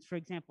environments, for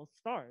example,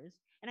 stars.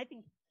 And I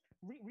think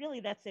really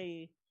that's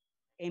a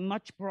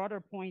much broader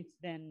point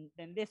than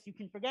this. You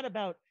can forget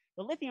about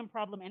the lithium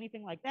problem,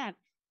 anything like that.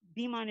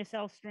 B minus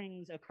L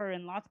strings occur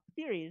in lots of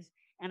theories.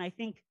 And I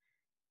think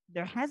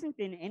there hasn't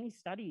been any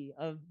study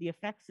of the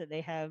effects that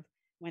they have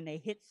when they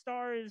hit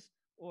stars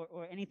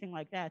or anything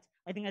like that.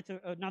 I think that's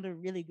another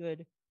really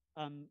good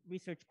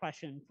research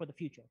question for the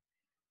future.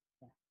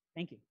 Yeah.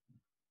 Thank you.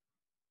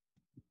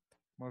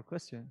 More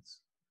questions?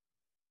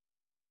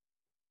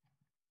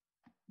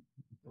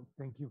 Well,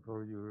 thank you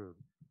for your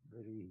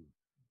very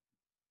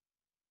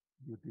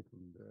beautiful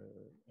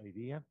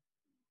idea.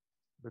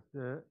 But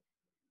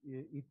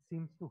it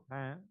seems to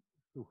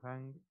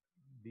hang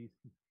this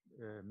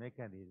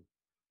mechanism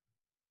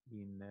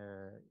in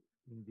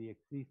the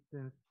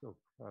existence of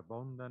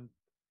abundant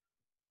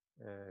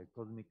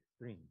cosmic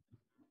strings.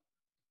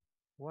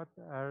 What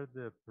are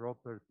the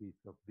properties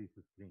of these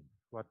strings?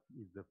 What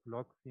is the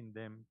flux in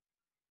them?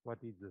 What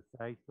is the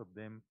size of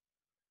them?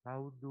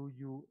 How do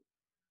you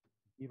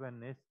give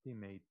an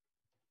estimate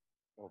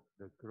of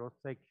the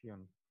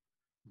cross-section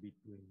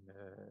between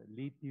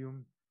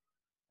lithium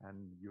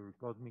and your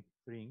cosmic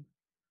strings?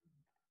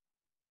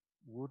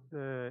 Would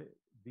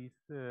these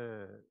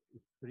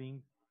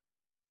strings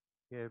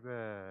have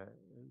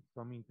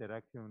some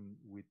interaction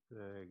with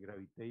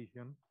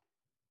gravitation?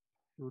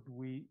 Should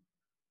we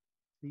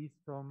see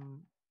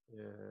some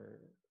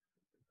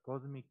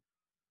cosmic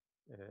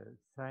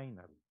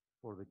signal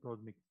for the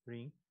cosmic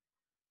string?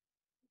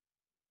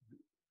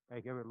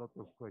 I have a lot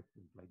of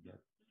questions like that.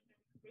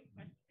 Great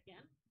question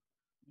again.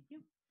 Thank you.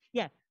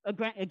 Yeah,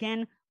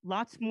 again,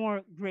 lots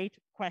more great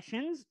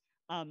questions.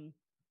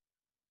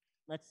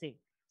 Let's see.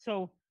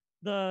 So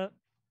the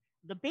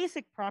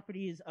basic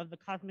properties of the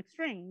cosmic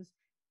strings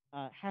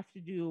have to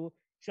do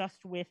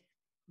just with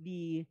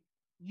the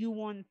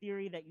U1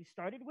 theory that you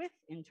started with,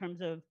 in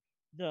terms of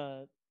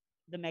the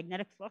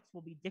magnetic flux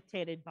will be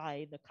dictated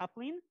by the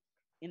coupling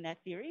in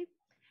that theory.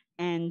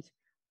 And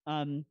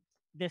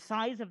the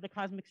size of the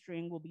cosmic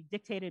string will be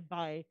dictated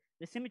by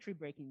the symmetry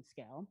breaking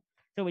scale.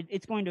 So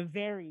it's going to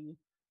vary.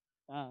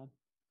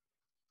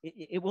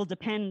 It will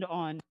depend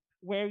on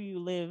where you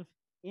live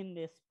in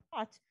this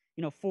plot.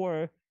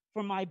 For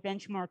my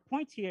benchmark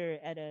point here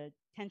at a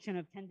tension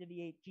of 10 to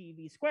the 8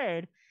 GeV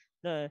squared,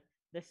 the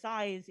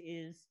size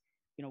is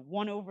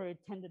 1 over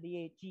 10 to the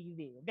 8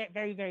 GeV,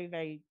 very, very,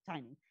 very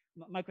tiny,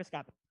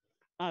 microscopic.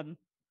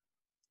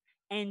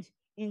 And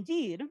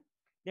indeed,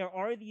 there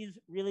are these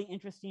really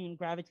interesting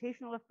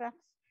gravitational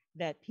effects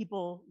that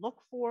people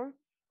look for,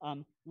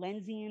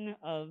 lensing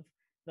of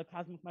the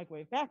cosmic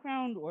microwave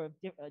background or of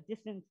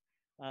distant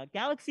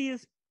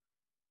galaxies,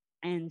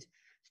 and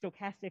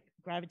stochastic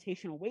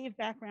gravitational wave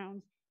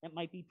backgrounds that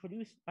might be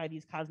produced by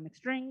these cosmic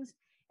strings.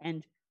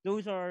 And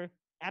those are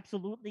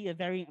absolutely a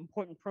very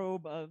important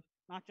probe of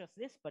not just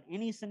this, but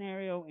any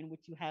scenario in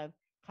which you have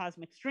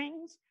cosmic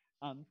strings.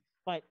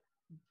 But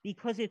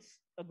because it's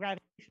a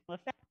gravitational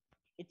effect,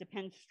 it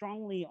depends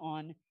strongly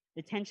on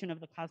the tension of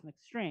the cosmic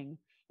string.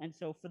 And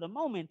so for the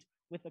moment,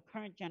 with the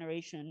current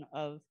generation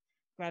of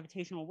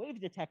gravitational wave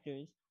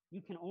detectors,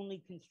 you can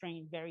only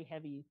constrain very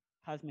heavy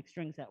cosmic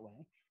strings that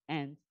way.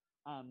 And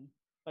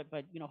but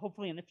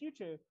hopefully in the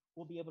future,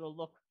 we'll be able to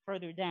look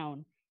further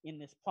down in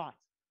this plot.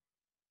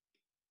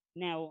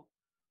 Now,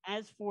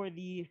 as for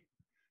the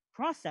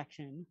cross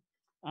section,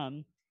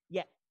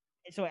 yeah,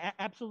 so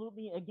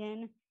absolutely,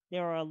 again,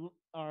 there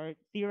are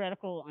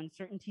theoretical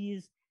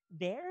uncertainties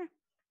there.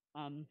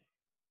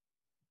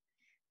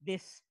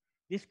 This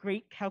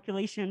great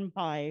calculation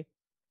by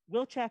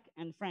Wilczek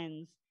and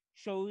friends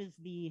shows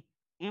the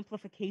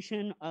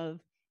amplification of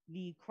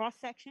the cross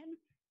section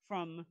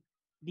from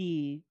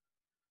the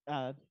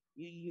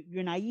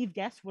your naive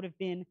guess would have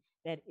been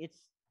that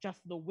it's just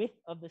the width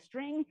of the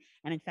string,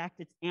 and in fact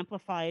it's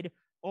amplified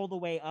all the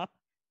way up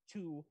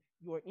to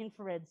your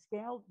infrared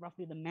scale,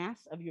 roughly the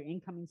mass of your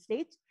incoming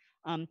state.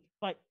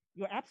 But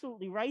you're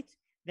absolutely right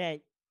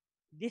that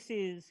this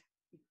is,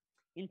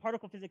 in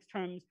particle physics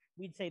terms,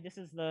 we'd say this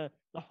is the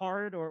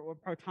hard or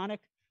protonic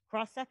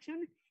cross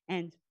section.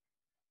 And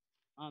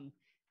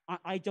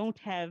I don't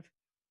have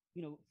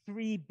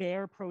 3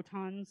 bare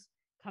protons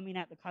coming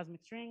at the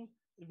cosmic string.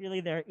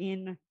 Really, they're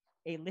in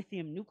a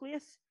lithium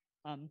nucleus.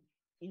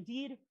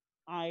 Indeed,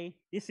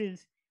 this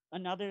is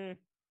another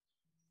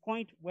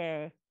point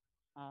where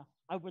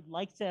I would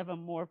like to have a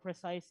more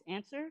precise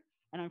answer.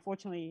 And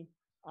unfortunately,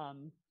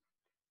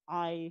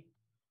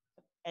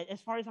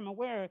 as far as I'm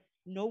aware,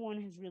 no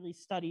one has really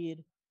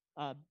studied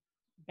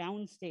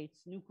bound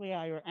states,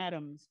 nuclei or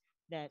atoms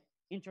that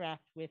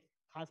interact with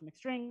cosmic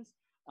strings.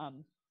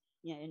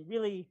 Yeah, and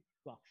really,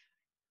 well,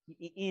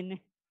 in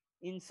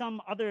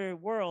some other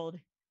world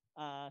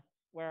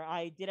where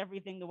I did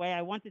everything the way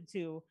I wanted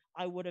to,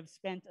 I would have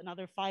spent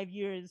another 5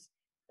 years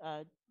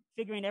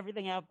figuring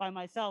everything out by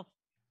myself.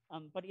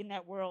 But in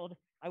that world,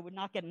 I would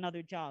not get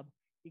another job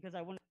because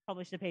I wouldn't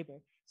publish the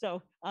paper.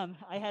 So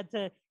I had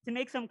to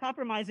make some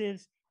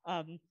compromises,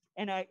 and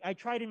I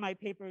tried in my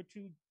paper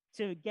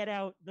to get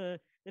out the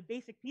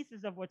basic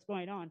pieces of what's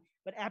going on.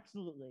 But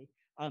absolutely,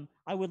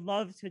 I would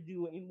love to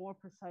do a more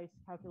precise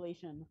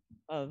calculation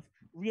of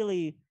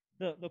really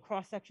the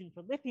cross section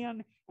for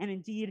lithium, and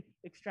indeed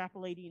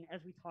extrapolating,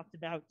 as we talked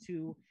about,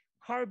 to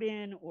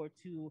carbon or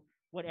to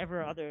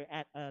whatever other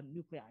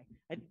nuclei.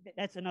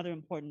 That's another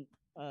important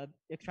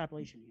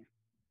extrapolation here.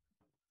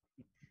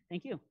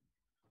 Thank you.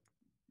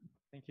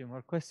 Thank you.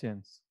 More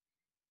questions?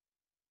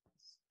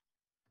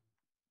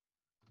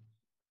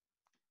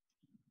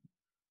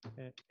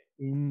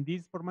 In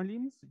these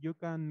formalisms, you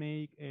can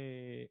make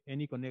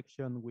any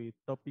connection with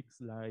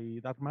topics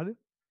like dark matter?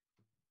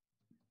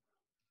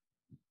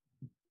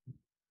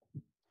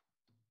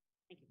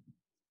 Thank you.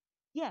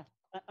 Yeah,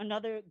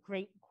 another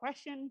great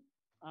question.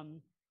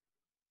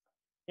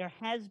 There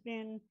has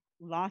been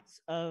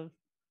lots of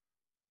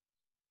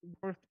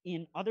work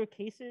in other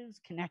cases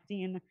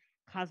connecting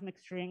cosmic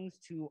strings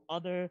to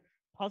other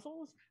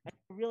puzzles. A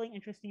really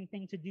interesting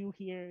thing to do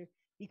here,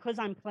 because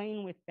I'm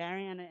playing with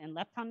baryon and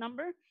lepton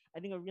number, I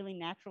think a really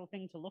natural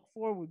thing to look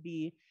for would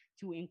be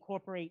to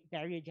incorporate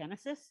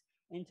baryogenesis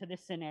into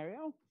this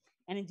scenario.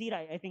 And indeed,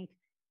 I think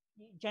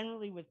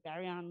generally with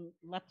baryon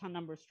lepton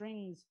number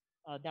strings,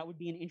 that would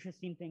be an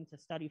interesting thing to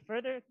study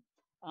further.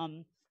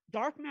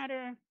 Dark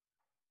matter,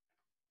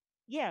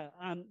 yeah,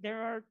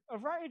 there are a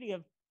variety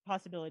of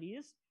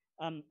possibilities.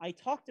 I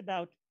talked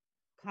about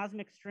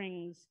cosmic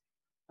strings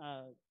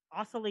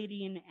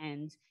oscillating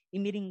and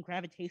emitting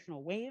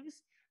gravitational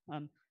waves.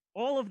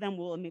 All of them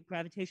will emit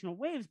gravitational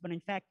waves, but in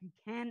fact, you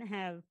can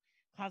have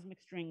cosmic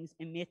strings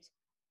emit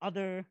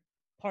other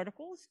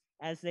particles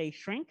as they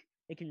shrink.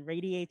 They can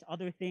radiate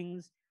other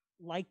things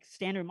like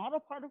standard model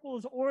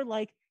particles or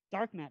like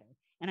dark matter.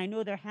 And I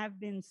know there have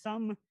been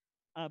some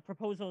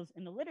proposals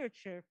in the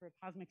literature for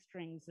cosmic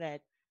strings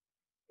that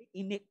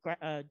emit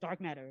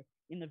dark matter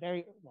in the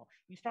very, well,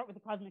 you start with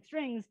the cosmic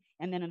strings,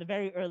 and then in the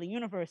very early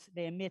universe,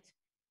 they emit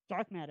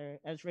dark matter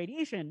as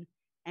radiation,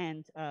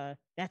 and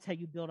that's how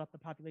you build up the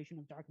population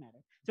of dark matter.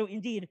 So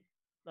indeed,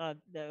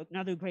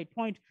 another great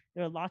point,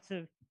 there are lots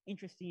of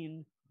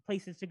interesting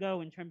places to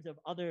go in terms of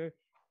other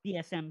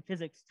DSM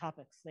physics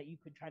topics that you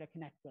could try to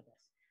connect with us.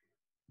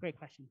 Great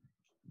question.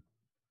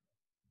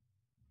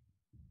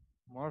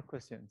 More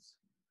questions?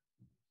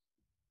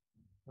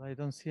 Well, I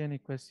don't see any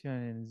question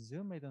in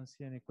Zoom. I don't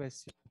see any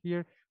question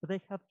here, but I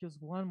have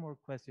just one more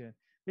question.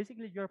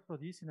 Basically, you're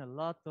producing a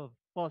lot of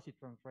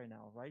positrons right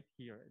now, right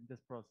here in this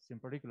process in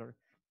particular.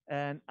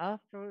 And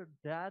after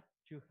that,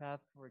 you have,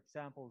 for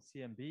example,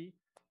 CMB,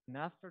 and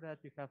after that,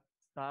 you have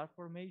star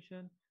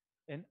formation,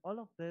 and all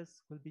of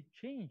this will be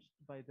changed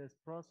by this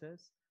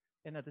process.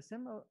 And at the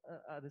same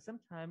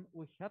time,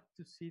 we have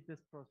to see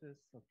this process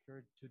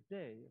occur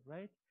today,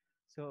 right?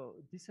 So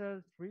these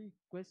are 3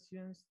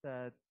 questions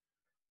that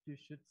you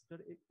should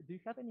study. Do you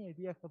have any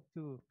idea how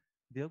to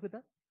deal with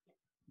that?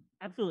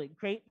 Absolutely.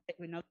 Great.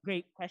 Another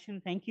great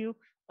question. Thank you.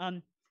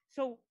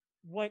 So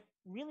what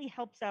really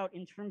helps out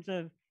in terms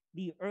of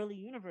the early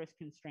universe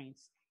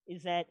constraints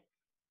is that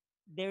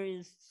there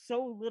is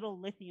so little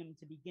lithium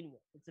to begin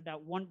with. It's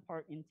about 1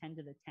 part in 10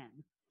 to the 10.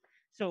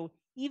 So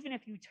even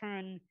if you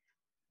turn,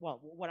 well,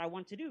 what I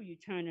want to do, you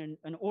turn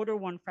an order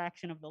 1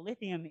 fraction of the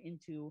lithium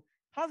into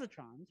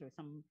positrons or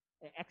some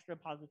extra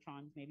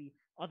positrons, maybe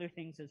other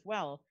things as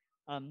well.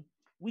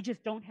 We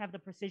just don't have the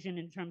precision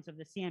in terms of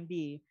the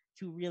CMB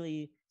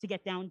to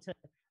get down to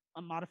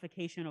a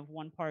modification of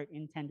 1 part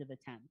in 10 to the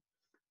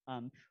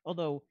 10.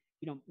 Although,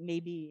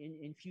 maybe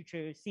in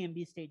future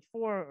CMB stage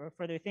 4 or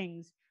further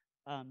things,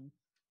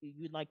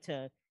 you'd like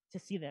to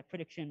see that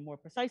prediction more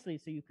precisely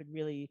so you could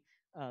really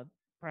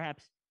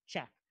perhaps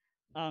check.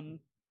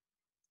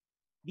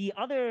 The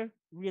other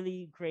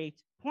really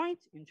great point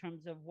in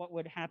terms of what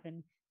would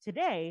happen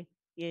today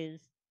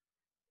is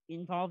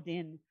involved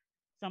in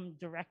some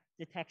direct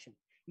detection.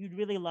 You'd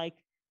really like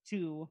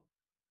to,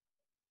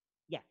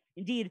 yeah,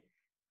 indeed,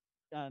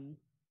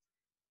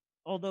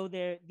 although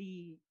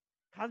the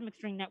cosmic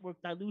string network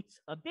dilutes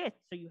a bit,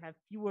 so you have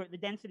fewer, the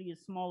density is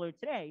smaller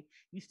today,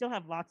 you still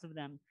have lots of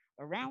them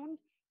around,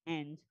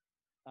 and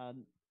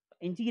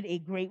indeed a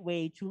great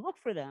way to look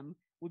for them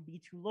would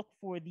be to look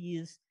for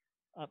these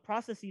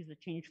processes that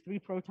change 3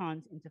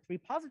 protons into 3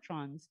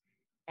 positrons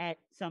at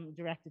some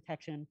direct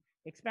detection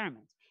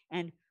experiments.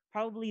 And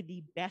probably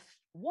the best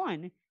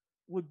one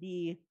would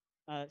be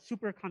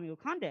Super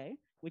Kamiokande,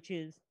 which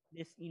is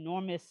this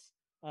enormous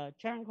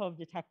Cherenkov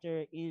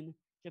detector in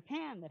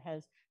Japan that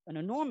has an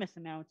enormous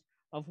amount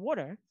of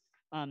water.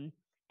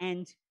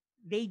 And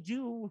they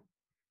do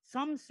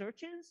some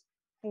searches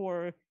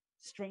for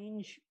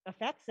strange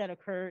effects that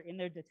occur in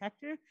their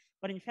detector.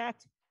 But in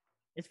fact,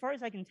 as far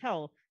as I can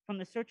tell from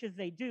the searches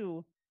they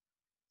do,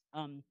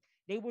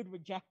 they would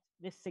reject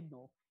this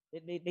signal.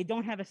 They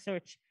don't have a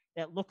search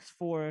that looks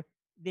for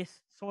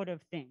this sort of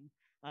thing.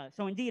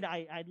 So indeed,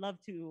 I'd love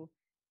to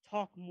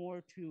talk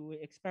more to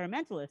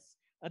experimentalists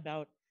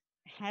about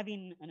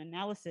having an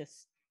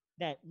analysis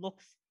that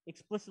looks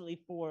explicitly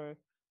for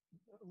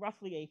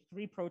roughly a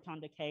 3 proton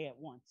decay at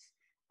once.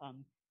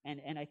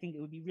 And I think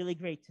it would be really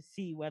great to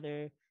see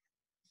whether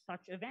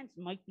such events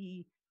might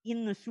be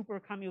in the Super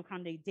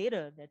Kamiokande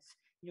data that's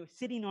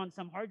sitting on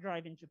some hard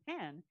drive in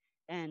Japan,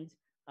 and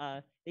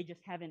they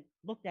just haven't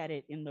looked at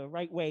it in the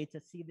right way to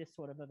see this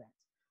sort of event.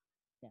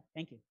 Yeah,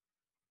 thank you.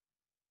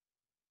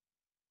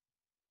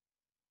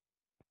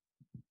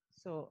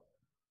 So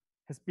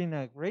it's been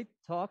a great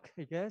talk,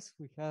 I guess.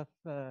 We have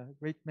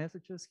great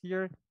messages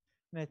here,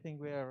 and I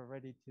think we are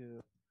ready to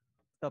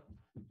stop.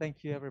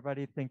 Thank you,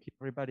 everybody. Thank you,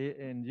 everybody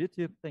in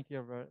YouTube. Thank you,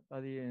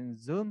 everybody in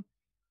Zoom.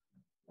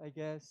 I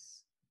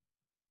guess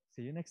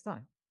see you next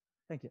time.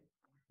 Thank you.